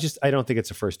 but I don't think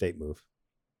it's a first date move.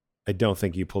 I don't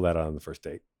think you pull that out on the first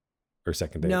date or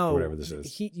second date or whatever this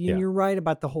is. You're right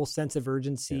about the whole sense of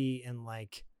urgency and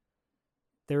like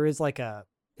there is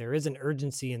an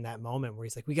urgency in that moment where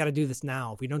he's like, we got to do this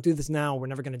now. If we don't do this now, we're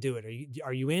never going to do it.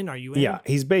 Are you in? Are you in? Yeah.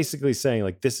 He's basically saying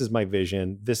like, this is my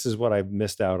vision. This is what I've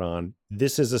missed out on.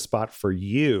 This is a spot for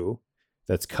you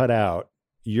that's cut out.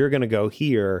 You're going to go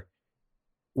here.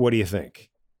 What do you think?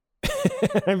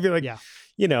 I feel like,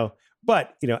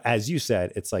 but as you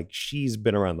said, it's like, she's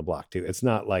been around the block too. It's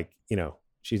not like,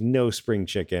 she's no spring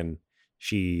chicken.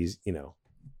 She's,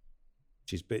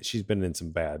 she's been in some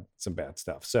bad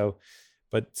stuff. So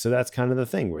that's kind of the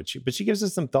thing but she gives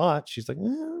us some thought. She's like,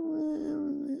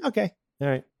 okay. All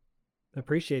right. I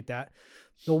appreciate that.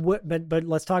 So but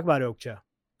let's talk about Okja.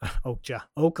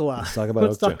 Okla.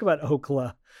 Let's talk about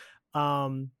Okla.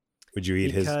 Would you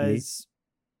eat his meat?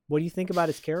 What do you think about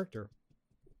his character?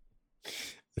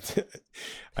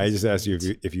 I just asked you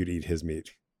if you'd eat his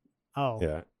meat. Oh.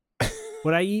 Yeah.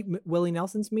 Would I eat Willie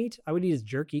Nelson's meat? I would eat his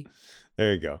jerky.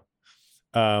 There you go.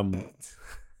 I'm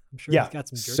sure he's got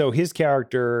some jerky. So his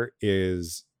character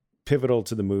is pivotal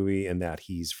to the movie in that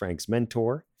he's Frank's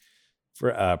mentor.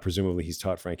 Presumably he's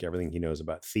taught Frank everything he knows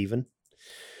about thieving.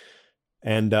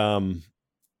 And,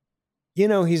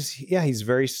 he's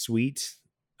very sweet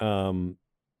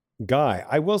guy.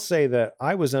 I will say that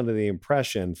I was under the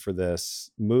impression for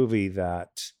this movie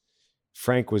that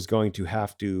Frank was going to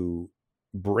have to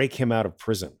break him out of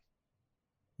prison.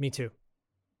 Me too.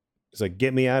 He's like,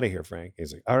 get me out of here, Frank.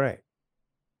 He's like, all right.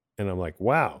 And I'm like,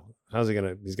 wow,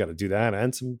 he's got to do that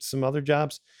and some other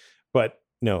jobs. But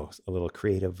no, a little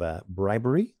creative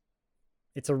bribery.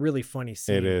 It's a really funny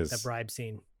scene. It is. That bribe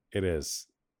scene. It is.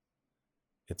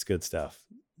 It's good stuff.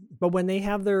 But when they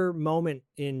have their moment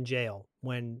in jail,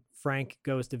 when Frank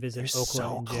goes to visit Okla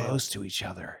so in jail, close to each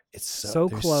other. It's so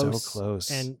close. So close.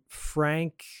 And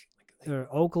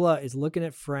Okla is looking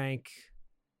at Frank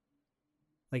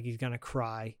like he's gonna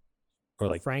cry. Or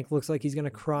like Frank looks like he's gonna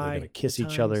cry. They're gonna kiss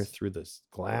each other through this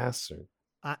glass.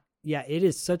 Yeah, it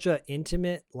is such a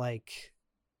intimate, like,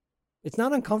 it's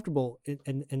not uncomfortable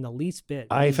in the least bit.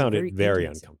 I found it very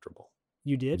uncomfortable.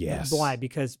 You did? Yes. Why?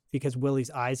 Because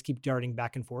Willie's eyes keep darting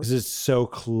back and forth. This is so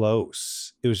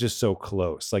close. It was just so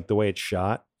close. Like the way it's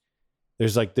shot,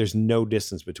 there's no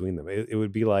distance between them. It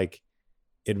would be like,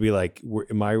 it'd be like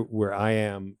where I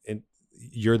am and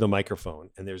you're the microphone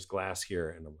and there's glass here.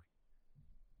 And I'm like,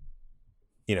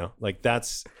 you know, like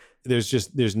there's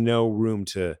literally no room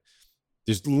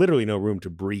to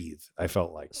breathe. I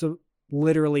felt like. So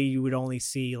literally you would only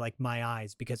see like my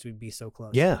eyes because we'd be so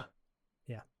close. Yeah.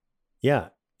 Yeah. Yeah.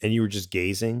 And you were just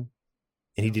gazing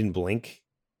and he didn't blink.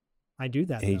 I do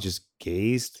that. And he just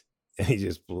gazed and he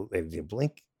didn't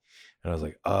blink. And I was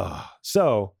like, oh,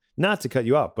 so not to cut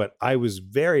you off, but I was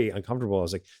very uncomfortable. I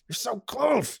was like, you're so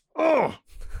close. Oh,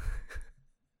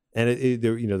 and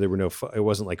there were no, it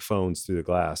wasn't like phones through the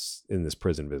glass in this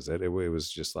prison visit. It was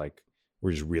just like,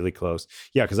 we're just really close.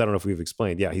 Yeah. Cause I don't know if we've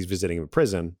explained. Yeah. He's visiting a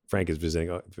prison. Frank is visiting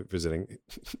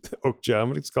Okja. I'm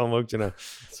going to call him Okja now.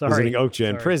 Visiting Okja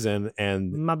in prison,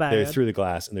 and they're through the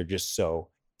glass and they're just so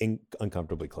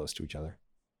uncomfortably close to each other.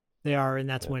 They are. And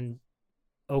that's when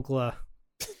Okla,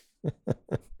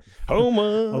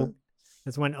 Homa.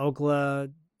 That's when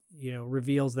Okla,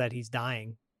 reveals that he's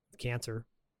dying of cancer,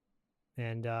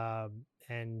 and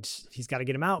he's got to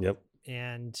get him out. Yep.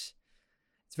 And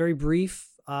it's very brief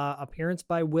appearance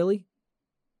by Willie.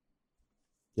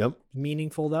 Yep.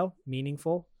 Meaningful though.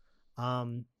 Meaningful.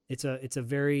 It's a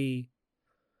very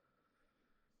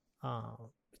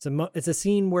it's a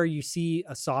scene where you see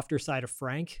a softer side of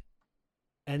Frank,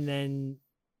 and then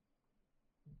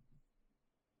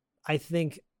I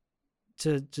think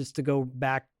to go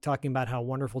back talking about how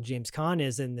wonderful James Caan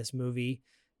is in this movie,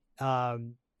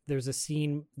 there's a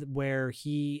scene where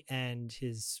he and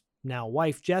his now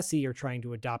wife Jessie are trying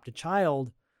to adopt a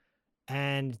child,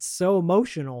 and it's so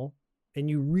emotional,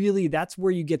 and that's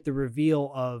where you get the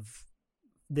reveal of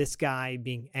this guy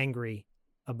being angry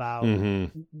about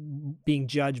being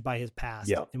judged by his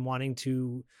past and wanting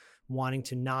to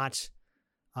not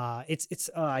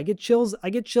I get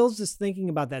chills just thinking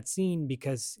about that scene,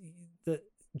 because the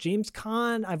James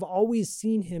Caan, I've always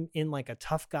seen him in like a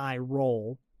tough guy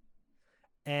role,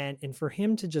 and for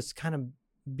him to just kind of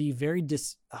be very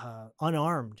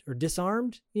unarmed or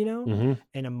disarmed, and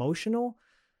emotional.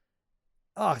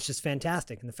 Oh, it's just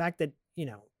fantastic. And the fact that,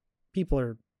 people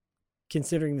are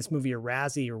considering this movie a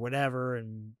Razzie or whatever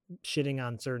and shitting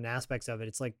on certain aspects of it.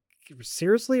 It's like,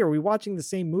 seriously, are we watching the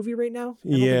same movie right now?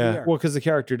 Yeah. Well, because the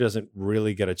character doesn't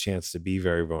really get a chance to be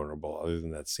very vulnerable other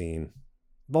than that scene.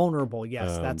 Vulnerable.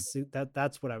 Yes.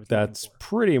 That's what I was. That's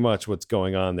pretty much what's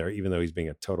going on there, even though he's being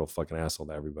a total fucking asshole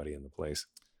to everybody in the place.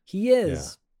 He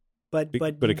is, but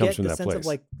it comes from that place. Of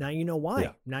like, now you know why.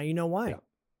 Yeah. Now you know why. Yeah.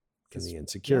 And the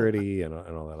insecurity and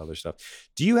all that other stuff.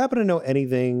 Do you happen to know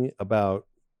anything about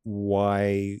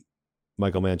why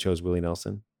Michael Mann chose Willie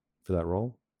Nelson for that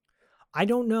role? I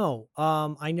don't know.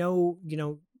 I know,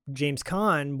 James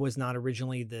Caan was not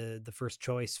originally the first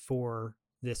choice for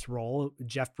this role.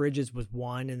 Jeff Bridges was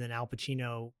one, and then Al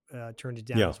Pacino turned it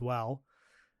down as well.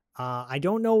 I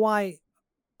don't know why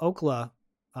Okla,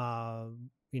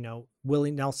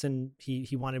 Willie Nelson,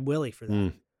 he wanted Willie for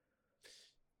that.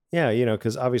 Yeah,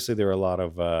 because obviously there are a lot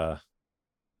of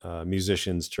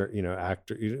musicians,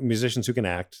 musicians who can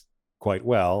act quite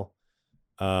well.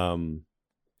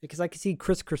 Because I could see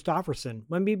Chris Christopherson.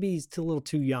 Well, maybe he's a little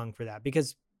too young for that,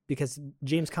 because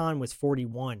James Caan was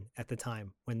 41 at the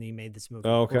time when he made this movie.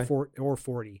 Oh, okay. Or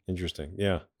 40. Interesting.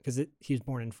 Yeah. Because he was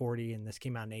born in 40 and this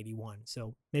came out in 81.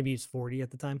 So maybe he's 40 at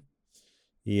the time.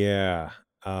 Yeah.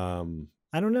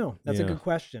 I don't know. That's a good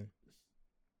question.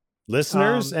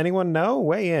 Listeners, anyone know?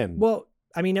 Weigh in. Well,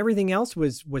 I mean, everything else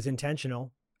was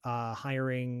intentional.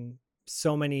 Hiring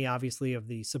so many, obviously, of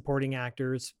the supporting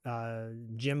actors.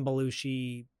 Jim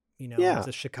Belushi, is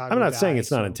a Chicago I'm not guy, saying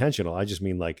it's not intentional. I just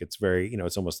mean like it's very,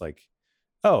 it's almost like,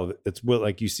 oh, it's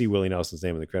like you see Willie Nelson's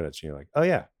name in the credits and you're like, oh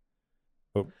yeah,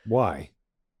 but why?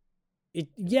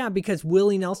 Because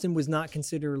Willie Nelson was not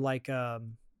considered like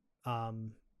an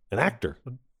actor.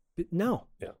 No.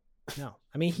 Yeah. No,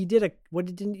 I mean he's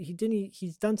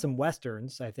done some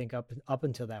Westerns, I think, up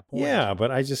until that point. Yeah,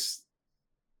 but I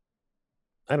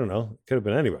don't know. Could have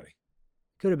been anybody.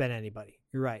 Could have been anybody.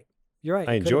 You're right.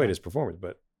 I enjoyed his performance,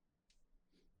 but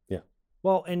yeah.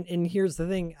 Well, and here's the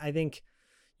thing. I think,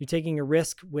 You're taking a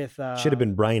risk with... should have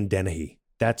been Brian Dennehy.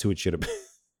 That's who it should have been.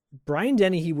 Brian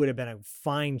Dennehy would have been a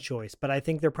fine choice, but I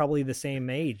think they're probably the same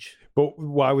age. But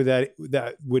why would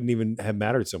that wouldn't even have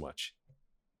mattered so much?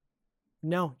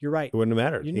 No, you're right. It wouldn't have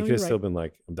mattered. You He know could have you're still right. been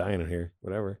like, I'm dying in here,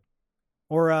 whatever.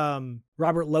 Or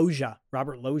Robert Loggia.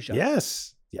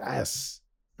 Yes.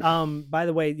 By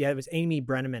the way, it was Amy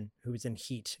Brenneman who was in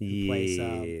Heat. Who plays,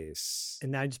 Yes.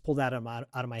 and I just pulled that out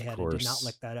of my head. I did not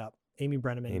look that up. Amy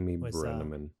Brenneman was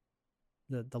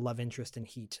the love interest in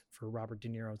Heat for Robert De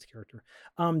Niro's character.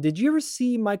 Did you ever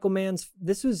see Michael Mann's?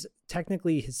 This was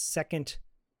technically his second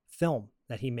film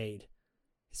that he made.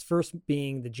 His first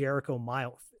being the Jericho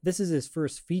Mile. This is his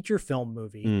first feature film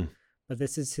movie, but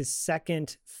this is his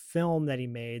second film that he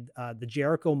made. The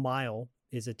Jericho Mile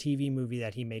is a TV movie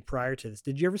that he made prior to this.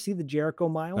 Did you ever see the Jericho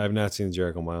Mile? I have not seen the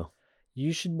Jericho Mile.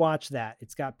 You should watch that.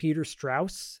 It's got Peter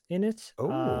Strauss in it.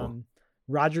 Oh.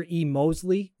 Roger E.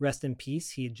 Mosley, rest in peace.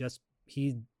 He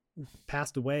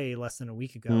passed away less than a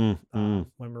week ago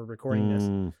when we're recording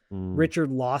this.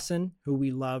 Richard Lawson, who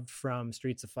we loved from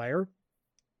Streets of Fire.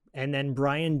 And then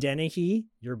Brian Dennehy,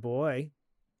 your boy.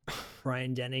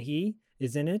 Brian Dennehy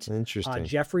is in it. Interesting.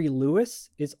 Jeffrey Lewis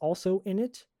is also in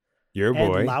it. Your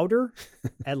boy. Ed Lauder.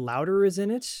 Ed Lauder is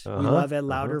in it. We love Ed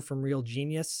Lauder from Real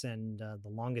Genius and The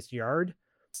Longest Yard.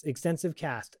 Extensive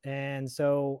cast. And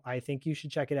so I think you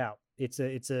should check it out. It's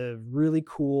a really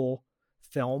cool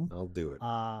film. I'll do it.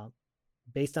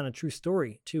 Based on a true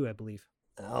story too, I believe.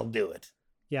 I'll do it.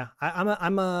 Yeah.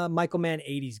 I'm a Michael Mann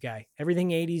 80s guy. Everything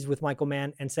 80s with Michael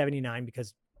Mann, and 79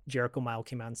 because Jericho Mile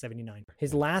came out in 79.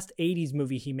 His last 80s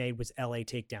movie he made was LA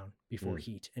Takedown before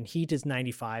Heat. And Heat is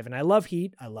 95. And I love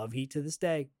Heat. I love Heat to this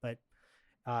day. But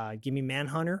give me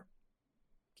Manhunter.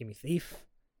 Give me Thief.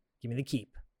 Give me The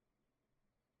Keep.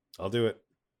 I'll do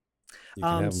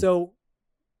it. So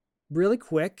really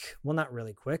quick, well, not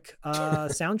really quick,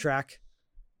 soundtrack.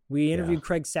 We interviewed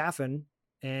Craig Safin,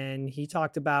 and he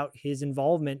talked about his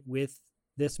involvement with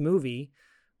this movie.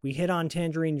 We hit on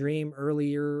Tangerine Dream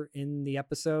earlier in the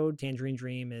episode. Tangerine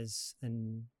Dream is a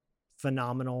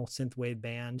phenomenal synthwave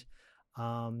band.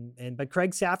 But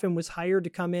Craig Safin was hired to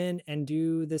come in and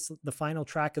do the final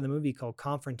track of the movie called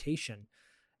Confrontation.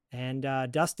 And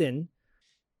Dustin,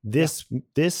 this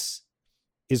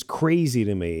is crazy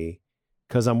to me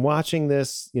because I'm watching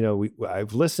this.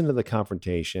 I've listened to the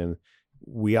Confrontation.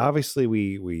 We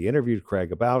interviewed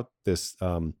Craig about this.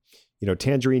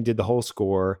 Tangerine did the whole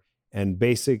score, and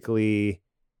basically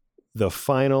the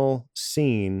final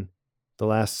scene, the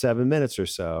last 7 minutes or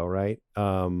so, right,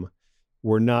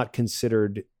 were not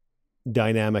considered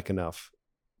dynamic enough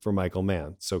for Michael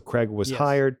Mann. So Craig was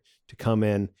hired to come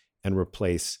in and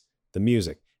replace the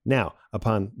music. Now,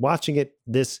 upon watching it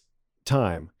this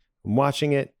time, I'm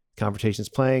watching it, Confrontation's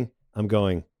playing, I'm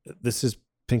going, this is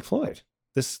Pink Floyd.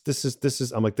 This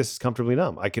is, I'm like, this is Comfortably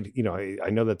Numb. I could, I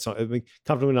know that song. I mean,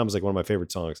 Comfortably Numb is like one of my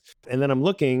favorite songs. And then I'm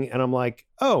looking and I'm like,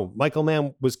 oh, Michael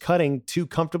Mann was cutting to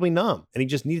Comfortably Numb and he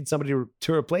just needed somebody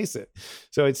to replace it.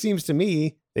 So it seems to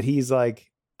me that he's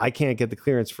like, I can't get the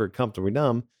clearance for Comfortably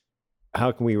Numb.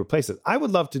 How can we replace it? I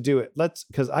would love to do it.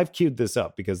 Because I've queued this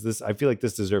up because I feel like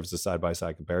this deserves a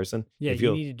side-by-side comparison. Yeah,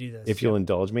 you need to do this. If you'll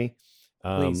indulge me.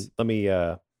 Please. Let me,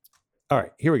 all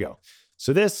right, here we go.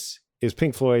 So this is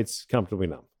Pink Floyd's Comfortably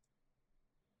Numb.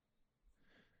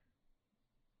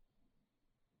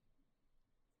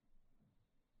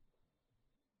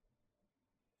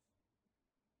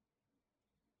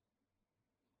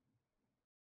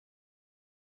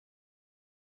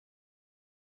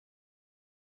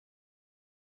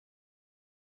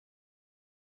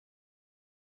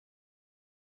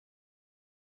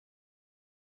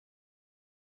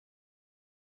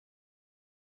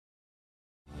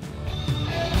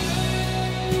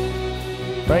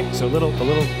 Right, so a little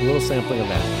sampling of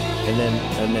that,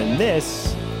 and then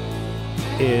this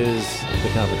is the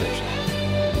Confrontation.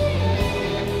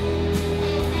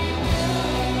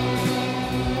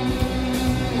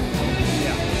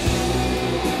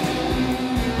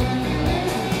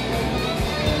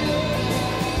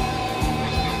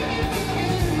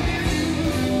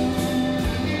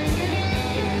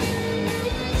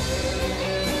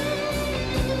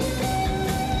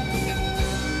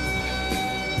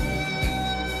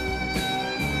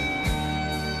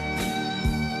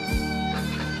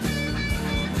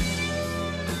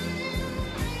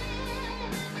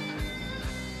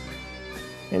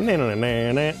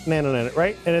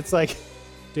 Right? And it's like,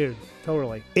 dude,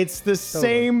 totally. It's the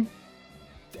same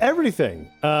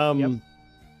everything.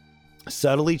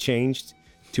 Subtly changed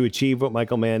to achieve what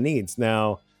Michael Mann needs.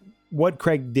 Now, what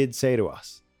Craig did say to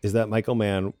us is that Michael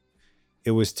Mann,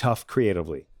 it was tough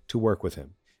creatively to work with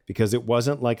him because it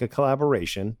wasn't like a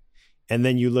collaboration. And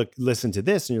then you listen to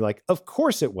this and you're like, of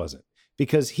course it wasn't,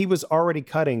 because he was already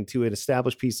cutting to an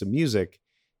established piece of music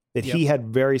that he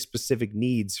had very specific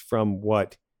needs from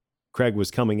what Craig was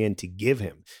coming in to give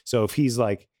him. So if he's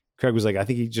like, Craig was like, I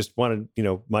think he just wanted,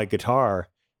 my guitar.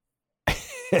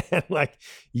 And like,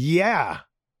 yeah,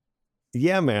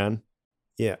 man.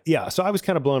 Yeah. So I was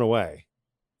kind of blown away.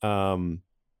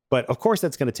 But of course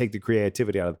that's going to take the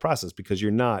creativity out of the process, because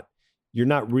you're not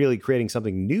really creating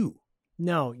something new.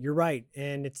 No, you're right.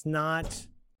 And it's not,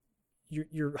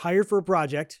 you're hired for a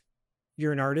project.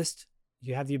 You're an artist.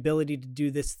 You have the ability to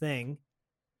do this thing,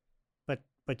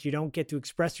 but you don't get to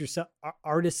express yourself.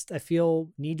 Artists, I feel,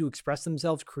 need to express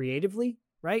themselves creatively,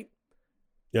 right?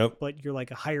 Yep. But you're like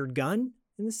a hired gun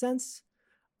in the sense.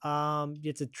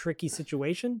 It's a tricky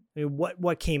situation. I mean,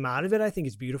 what came out of it, I think,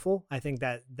 is beautiful. I think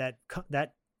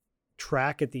that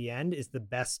track at the end is the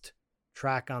best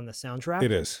track on the soundtrack.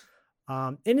 It is.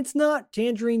 And it's not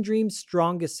Tangerine Dream's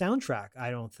strongest soundtrack, I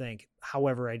don't think.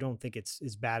 However, I don't think it's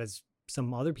as bad as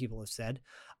some other people have said.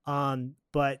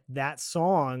 But that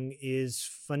song is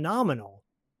phenomenal,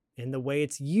 and the way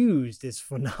it's used is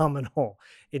phenomenal.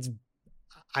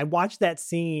 I watched that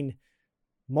scene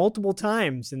multiple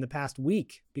times in the past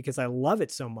week because I love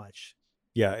it so much.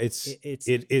 Yeah, it's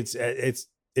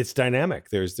dynamic.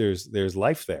 There's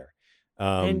life there.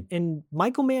 And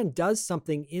Michael Mann does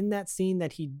something in that scene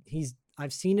that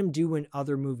I've seen him do in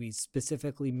other movies,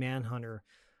 specifically Manhunter.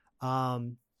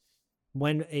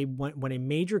 When a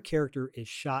major character is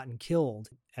shot and killed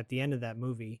at the end of that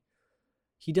movie,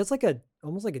 he does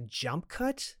almost like a jump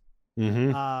cut.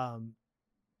 Mm-hmm.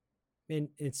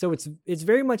 And so it's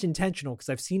very much intentional, because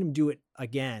I've seen him do it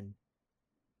again.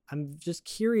 I'm just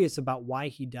curious about why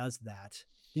he does that.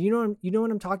 You know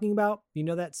what I'm talking about?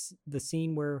 That's the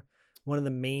scene where one of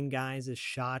the main guys is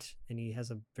shot and he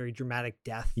has a very dramatic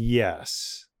death.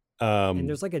 Yes. And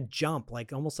there's like a jump,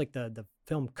 like almost like the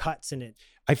film cuts in it.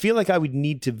 I feel like I would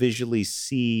need to visually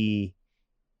see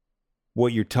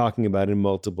what you're talking about in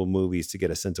multiple movies to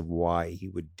get a sense of why he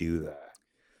would do that.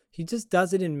 He just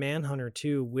does it in Manhunter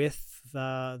too, with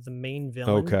the main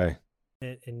villain. Okay.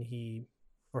 And he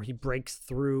breaks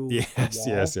through.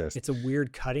 Yes. It's a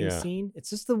weird cutting scene.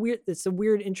 It's just it's a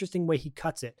weird, interesting way he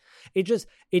cuts it.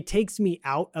 It takes me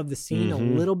out of the scene a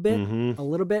little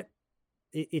bit.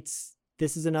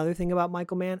 This is another thing about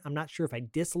Michael Mann. I'm not sure if I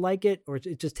dislike it or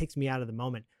it just takes me out of the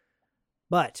moment.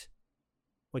 But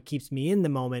what keeps me in the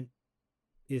moment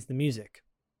is the music.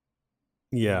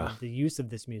 Yeah. The use of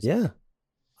this music. Yeah.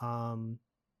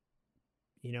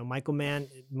 Michael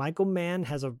Mann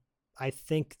has I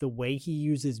think the way he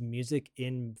uses music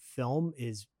in film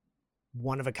is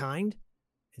one of a kind.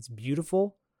 It's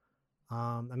beautiful.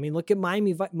 Look at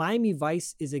Miami. Miami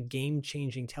Vice is a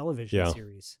game-changing television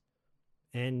series.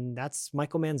 And that's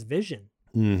Michael Mann's vision.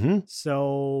 Mm-hmm.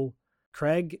 So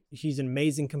Craig, he's an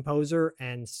amazing composer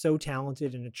and so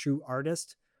talented and a true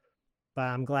artist. But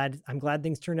I'm glad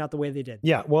things turned out the way they did.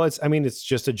 Yeah. Well, it's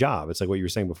just a job. It's like what you were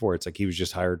saying before. It's like he was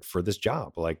just hired for this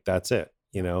job. Like, that's it,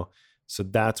 So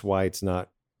that's why it's not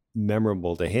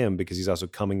memorable to him, because he's also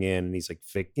coming in and he's like,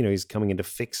 he's coming in to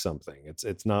fix something.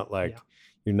 It's not like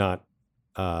you're not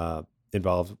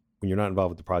involved when you're not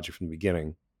involved with the project from the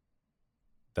beginning.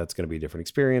 That's going to be a different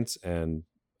experience. And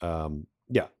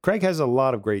Craig has a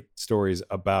lot of great stories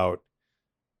about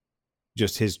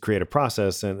just his creative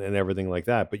process and everything like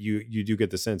that. But you do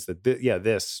get the sense that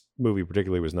this movie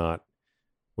particularly was not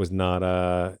it's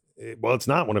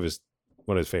not one of his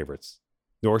favorites,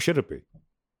 nor should it be.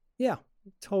 Yeah,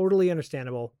 totally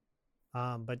understandable.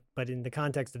 But in the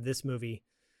context of this movie,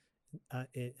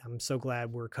 I'm so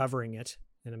glad we're covering it,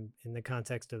 and in the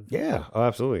context of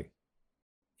absolutely.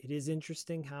 It is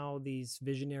interesting how these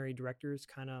visionary directors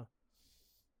kind of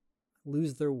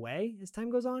lose their way as time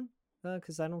goes on,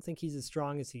 because I don't think he's as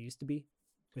strong as he used to be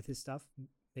with his stuff.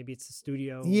 Maybe it's the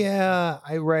studio. Yeah,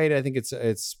 I think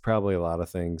it's probably a lot of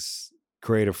things.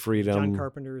 Creative freedom. John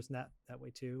Carpenter is that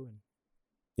way too. And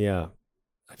yeah,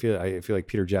 I feel like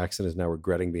Peter Jackson is now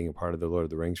regretting being a part of the Lord of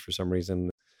the Rings for some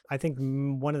reason. I think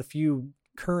one of the few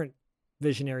current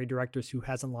visionary directors who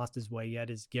hasn't lost his way yet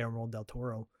is Guillermo del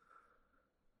Toro.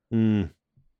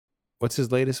 What's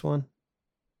his latest one?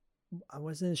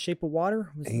 Was it Shape of Water?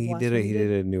 He did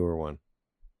a newer one.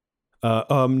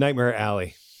 Nightmare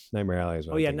Alley. Nightmare Alley is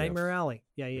what I'm thinking Nightmare of, Alley.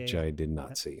 Yeah. Which I did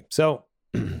not see. So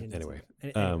anyway,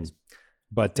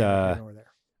 but I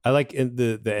like in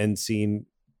the end scene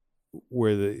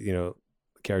where the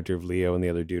character of Leo and the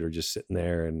other dude are just sitting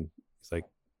there, and he's like,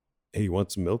 "Hey, you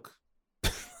want some milk?"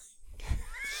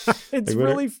 It's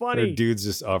really funny. Dudes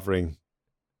just offering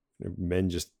men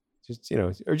just Just,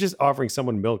 or just offering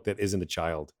someone milk that isn't a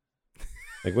child.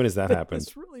 Like, when does that happen?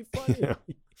 It's really funny.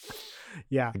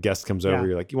 Yeah. A guest comes over,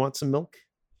 you're like, you want some milk?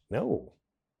 No,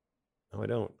 I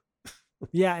don't.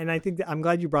 Yeah, and I think I'm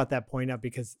glad you brought that point up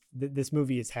because this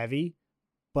movie is heavy,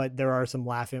 but there are some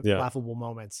laughable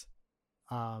moments,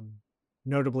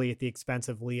 notably at the expense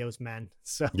of Leo's men.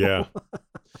 So yeah,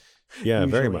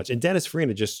 very much. And Dennis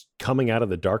Farina just coming out of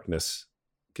the darkness,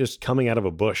 just coming out of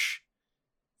a bush.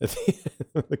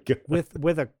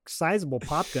 with a sizable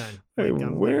pop gun.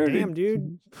 Damn,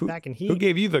 dude, back in heat. Who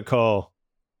gave you the call?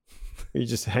 Are you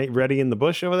just ready in the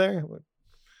bush over there?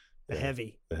 The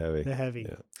heavy.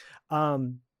 Yeah.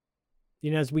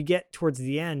 As we get towards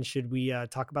the end, should we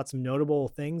talk about some notable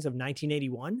things of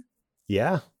 1981?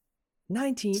 Yeah.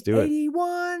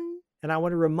 1981. And I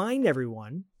want to remind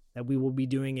everyone that we will be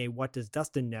doing a What Does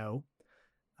Dustin Know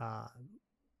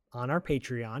on our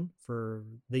Patreon for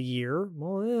the year.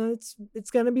 Well,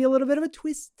 it's going to be a little bit of a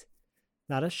twist.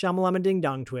 Not a shamalama ding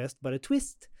dong twist, but a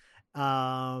twist.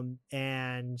 And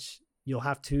you'll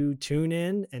have to tune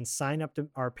in and sign up to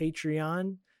our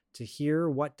Patreon to hear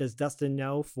What Does Dustin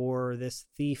Know for this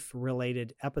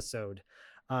thief-related episode.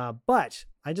 But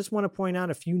I just want to point out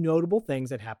a few notable things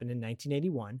that happened in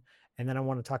 1981, and then I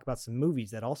want to talk about some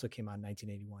movies that also came out in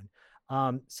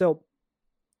 1981. So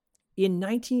in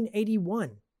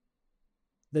 1981,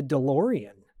 the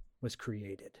DeLorean was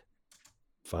created.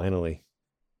 Finally.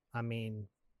 I mean,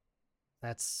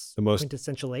 that's the most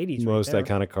quintessential 80s. Most right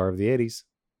iconic car of the 80s.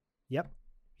 Yep.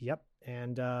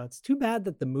 And it's too bad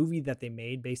that the movie that they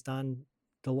made based on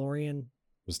DeLorean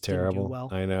was terrible. Didn't do well.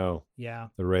 I know. Yeah.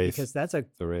 The Wraith. Because that's a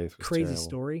crazy terrible.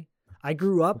 story. I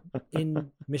grew up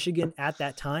in Michigan at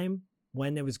that time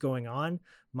when it was going on.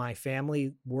 My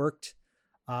family worked.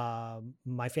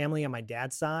 My family on my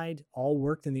dad's side all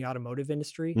worked in the automotive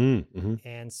industry. Mm-hmm.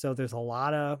 And so there's a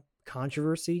lot of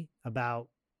controversy about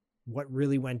what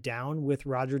really went down with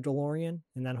Roger DeLorean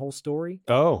and that whole story.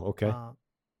 Oh, okay.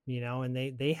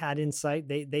 And they had insight.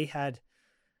 They had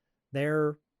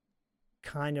their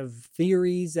kind of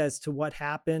theories as to what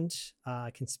happened,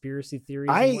 conspiracy theories.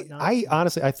 And whatnot. I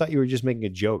honestly, I thought you were just making a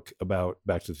joke about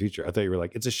Back to the Future. I thought you were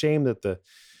like, it's a shame that the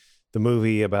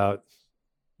movie about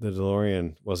the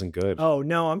DeLorean wasn't good. Oh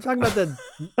no, I'm talking about the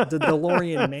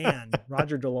DeLorean man,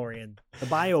 Roger DeLorean, the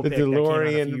biopic. The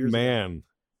DeLorean man.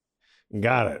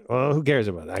 Got it. Well, who cares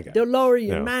about that guy?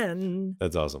 DeLorean man.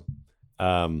 That's awesome.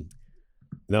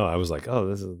 No, I was like, oh,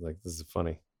 this is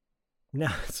funny. No,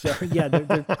 so yeah,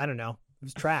 I don't know. It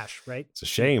was trash, right? It's a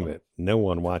shame that no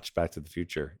one watched Back to the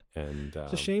Future, and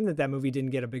it's a shame that movie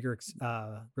didn't get a bigger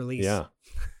release. Yeah,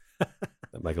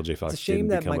 that Michael J. Fox. It's a shame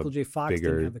that Michael J. Fox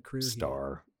didn't have the career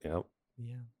star. Yep.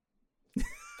 Yeah.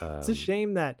 It's a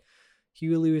shame that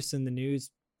Huey Lewis and the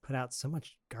News put out so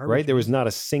much garbage. Right, there was not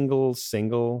a single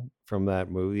from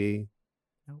that movie.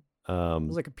 It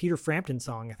was like a Peter Frampton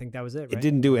song. I think that was it. Right? It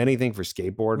didn't do anything for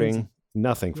skateboarding.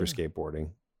 Nothing for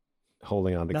skateboarding.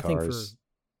 Holding on to Nothing cars.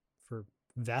 For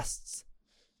vests.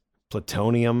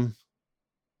 Plutonium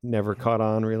never caught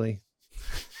on really.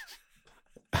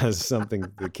 As something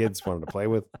the kids wanted to play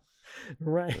with.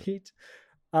 Right.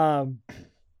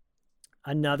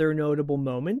 Another notable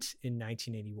moment in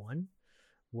 1981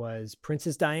 was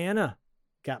Princess Diana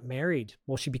got married.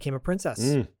 Well, she became a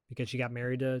princess because she got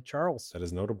married to Charles. That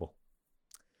is notable.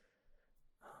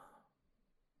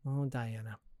 Oh,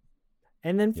 Diana.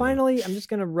 And then finally, I'm just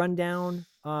going to run down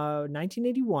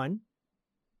 1981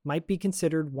 might be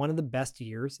considered one of the best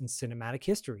years in cinematic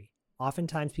history.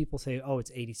 Oftentimes people say, oh,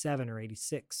 it's 87 or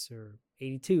 86 or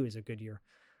 82 is a good year.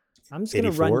 I'm just going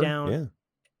to run down. Yeah.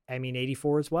 I mean,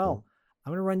 84 as well. I'm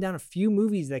going to run down a few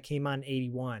movies that came on in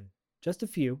 81. Just a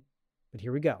few, but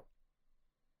here we go.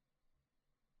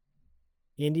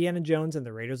 Indiana Jones and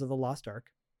the Raiders of the Lost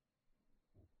Ark.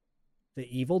 The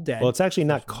Evil Dead. Well, it's actually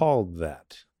not called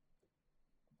that.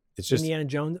 It's just Indiana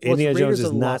Jones. Indiana Jones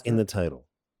is not in the title.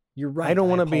 You're right. I don't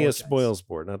want to be a spoil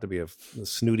sport, not to be a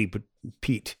snooty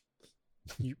Pete.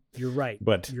 You're right.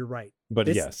 But you're right. But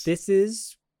yes, this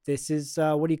is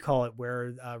what do you call it?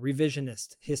 Where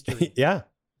revisionist history. Yeah.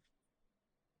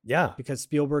 Because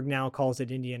Spielberg now calls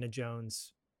it Indiana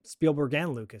Jones. Spielberg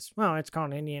and Lucas. Well, it's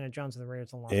called Indiana Jones and the Raiders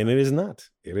of the Lost Ark. And it is not.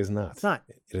 It is not. It's not.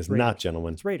 It is not,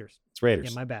 gentlemen. It's Raiders. It's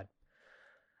Raiders. Yeah, my bad.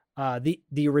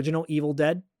 The original Evil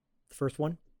Dead, the first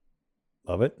one.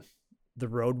 Love it. The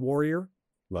Road Warrior.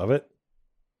 Love it.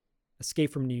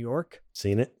 Escape from New York.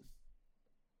 Seen it.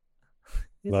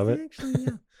 Love it. Actually,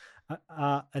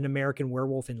 yeah. An American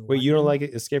Werewolf in London. Wait, you don't like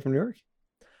it? Escape from New York?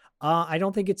 I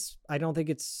don't think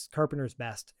it's Carpenter's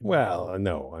best. Well,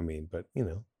 no, I mean, but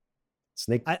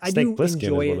Snake I Snake do Plissken is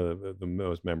enjoy one of the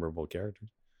most memorable characters.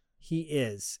 he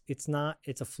is. It's not.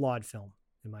 It's a flawed film,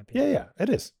 in my opinion. Yeah, it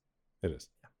is. It is.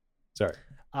 Yeah. Sorry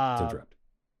to interrupt.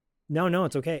 No,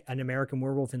 it's okay. An American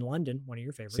Werewolf in London, one of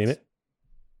your favorites. Seen it?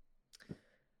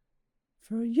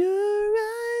 For your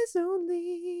eyes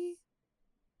only.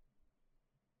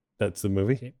 That's the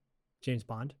movie? James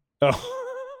Bond. Oh.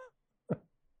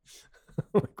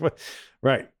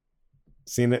 Right.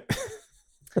 Seen it.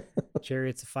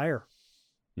 Chariots of Fire.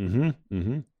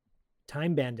 Mm-hmm.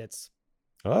 Time Bandits.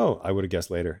 Oh, I would have guessed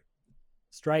later.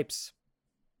 Stripes.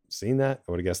 Seen that?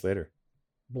 I would have guessed later.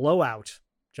 Blowout.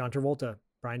 John Travolta.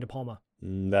 Brian De Palma.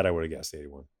 That I would have guessed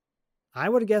 81. I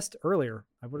would have guessed earlier.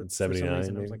 I would have 79.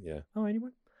 I was like, yeah. Oh,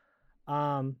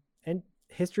 81. And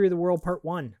History of the World Part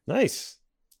 1. Nice.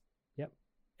 Yep.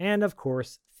 And of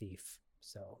course, Thief.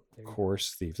 So of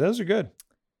course, Thief. Those are good.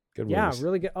 Good movies. Yeah,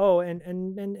 really good. Oh,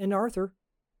 and Arthur.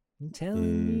 I'm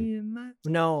telling you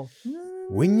no.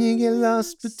 When you get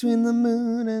lost between the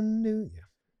moon and New York,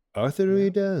 Arthur he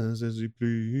does as he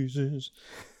pleases.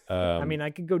 I mean,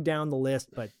 I could go down the list,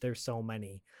 but there's so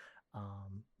many.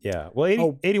 Yeah.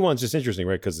 Well, 81 is just interesting,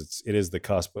 right? Because it is the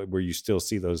cusp where you still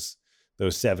see those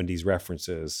 70s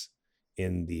references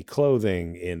in the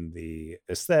clothing, in the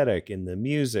aesthetic, in the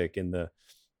music, in the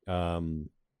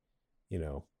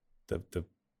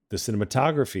the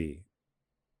cinematography.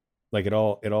 Like it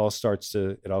all starts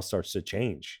to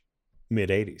change mid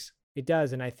 80s. It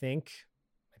does, and I think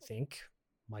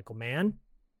Michael Mann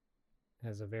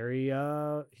has a very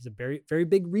he's a very, very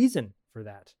big reason for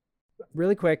that.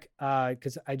 Really quick,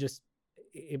 because I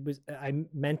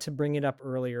meant to bring it up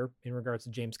earlier in regards to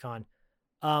James Caan.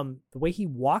 The way he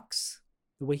walks,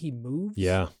 the way he moves,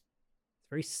 it's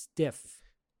very stiff.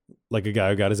 Like a guy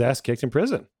who got his ass kicked in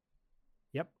prison.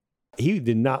 Yep. He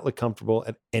did not look comfortable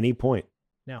at any point.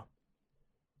 No.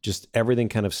 Just everything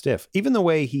kind of stiff. Even the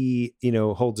way he,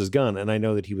 holds his gun. And I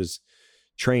know that he was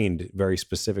trained very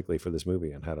specifically for this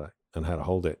movie on how to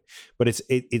hold it. But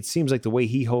it seems like the way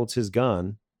he holds his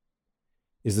gun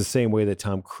is the same way that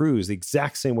the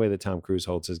exact same way that Tom Cruise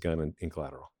holds his gun in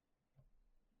Collateral.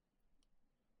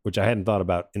 Which I hadn't thought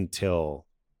about until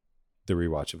the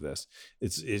rewatch of this.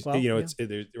 There's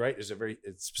a very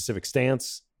specific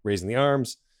stance, raising the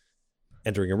arms,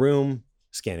 entering a room,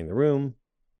 scanning the room.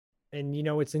 And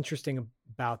what's interesting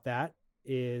about that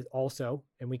is also,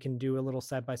 and we can do a little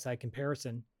side-by-side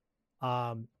comparison.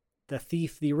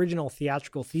 The original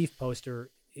theatrical Thief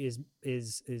poster is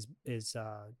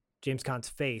James Caan's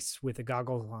face with the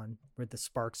goggles on with the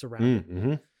sparks around it.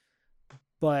 Mm-hmm.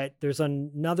 But there's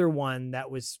another one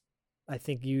that was, I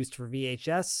think, used for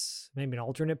VHS, maybe an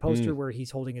alternate poster where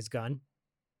he's holding his gun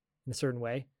in a certain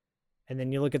way. And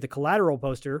then you look at the Collateral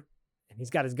poster and he's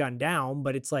got his gun down,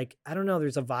 but it's like, I don't know,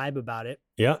 there's a vibe about it.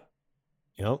 Yeah.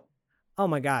 Yep. Oh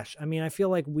my gosh. I mean, I feel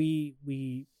like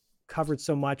we covered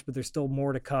so much, but there's still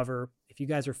more to cover. If you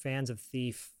guys are fans of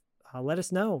Thief, let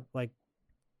us know. Like,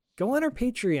 go on our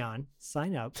Patreon,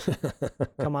 sign up,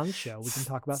 come on the show. We can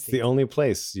talk about Thief. Thief. The only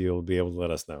place you'll be able to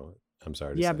let us know. I'm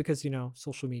sorry to say. Because,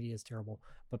 social media is terrible,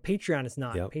 but Patreon is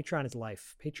not. Yep. Patreon is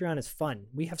life. Patreon is fun.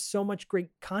 We have so much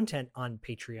great content on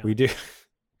Patreon. We do.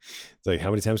 It's like,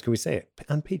 how many times can we say it?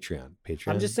 On Patreon.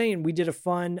 I'm just saying, we did a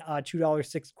fun $2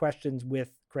 6 questions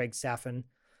with Craig Saffin.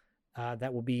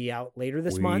 That will be out later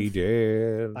this month. We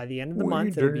did. By the end of the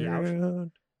month, it'll be out.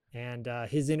 And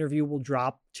his interview will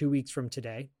drop 2 weeks from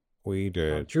today. We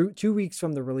did. 2 weeks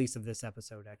from the release of this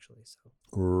episode, actually. So.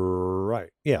 Right.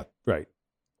 Yeah, right.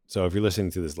 So if you're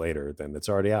listening to this later, then it's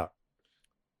already out.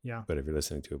 Yeah. But if you're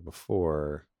listening to it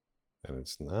before, then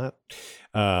it's not.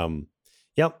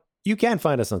 Yep. You can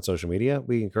find us on social media.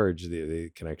 We encourage the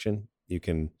connection. You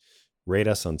can rate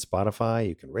us on Spotify.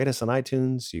 You can rate us on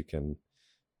iTunes. You can,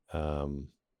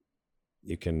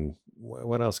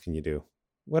 what else can you do?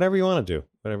 Whatever you want to do,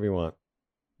 whatever you want.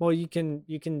 Well, you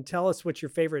can tell us what your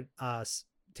favorite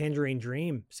Tangerine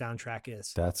Dream soundtrack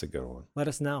is. That's a good one. Let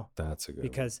us know. That's a good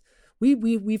because one.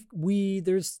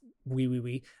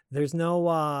 There's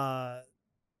no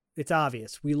it's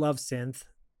obvious. We love synth.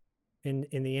 In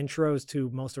the intros to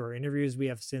most of our interviews, we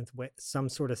have some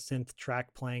sort of synth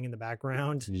track playing in the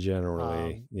background.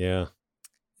 Generally, yeah.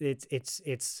 It's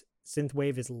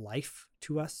synthwave is life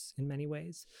to us in many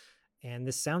ways, and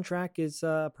this soundtrack is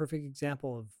a perfect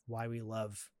example of why we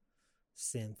love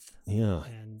synth. Yeah,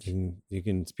 and you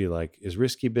can be like, is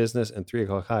Risky Business and 3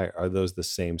 O'Clock High, are those the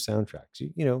same soundtracks?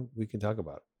 We can talk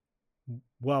about it.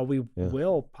 Well, we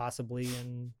will possibly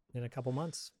in a couple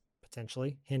months.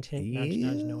 Potentially. Hint, hint, nudge,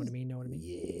 nudge. Know what I mean?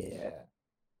 Yeah.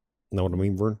 Know what I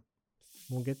mean, Vern?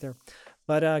 We'll get there.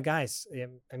 But, guys,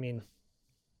 I mean,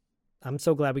 I'm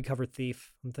so glad we covered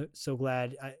Thief. I'm so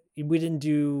glad we didn't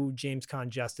do James Caan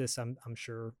justice. I'm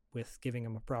sure with giving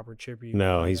him a proper tribute.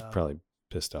 No, he's probably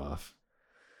pissed off.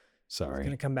 Sorry. He's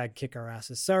gonna come back and kick our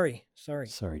asses. Sorry,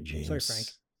 James. Sorry, Frank.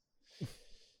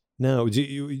 No,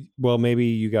 well, maybe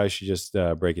you guys should just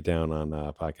break it down on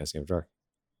Podcasting After Dark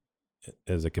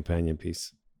as a companion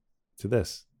piece to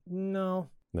this. No.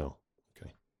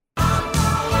 Okay.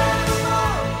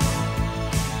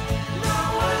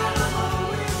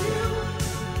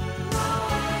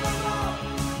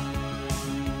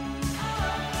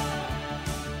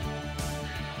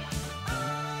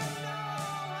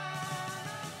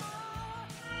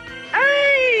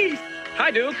 Hey!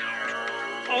 Hi, Duke.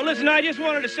 Oh, listen, I just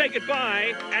wanted to say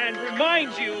goodbye and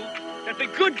remind you that the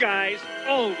good guys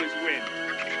always win,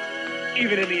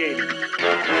 even in the 80s.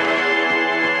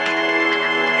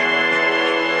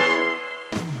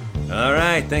 All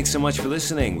right, thanks so much for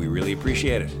listening. We really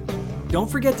appreciate it. Don't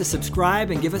forget to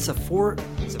subscribe and give us a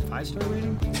 5-star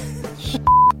rating?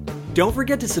 Don't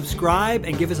forget to subscribe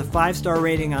and give us a 5-star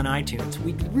rating on iTunes.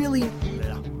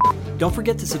 Don't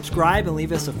forget to subscribe and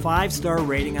leave us a 5-star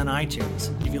rating on iTunes.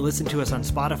 If you listen to us on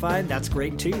Spotify, that's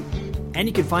great too. And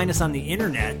you can find us on the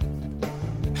internet.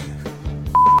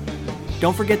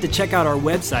 Don't forget to check out our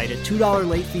website at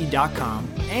 $2latefee.com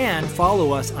and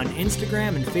follow us on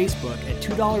Instagram and Facebook at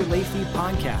 $2 Late Fee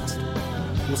Podcast.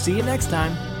 We'll see you next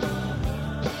time.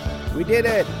 We did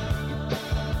it.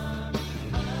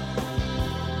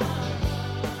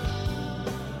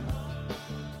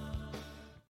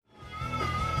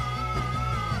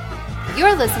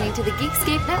 You're listening to the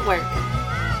Geekscape Network.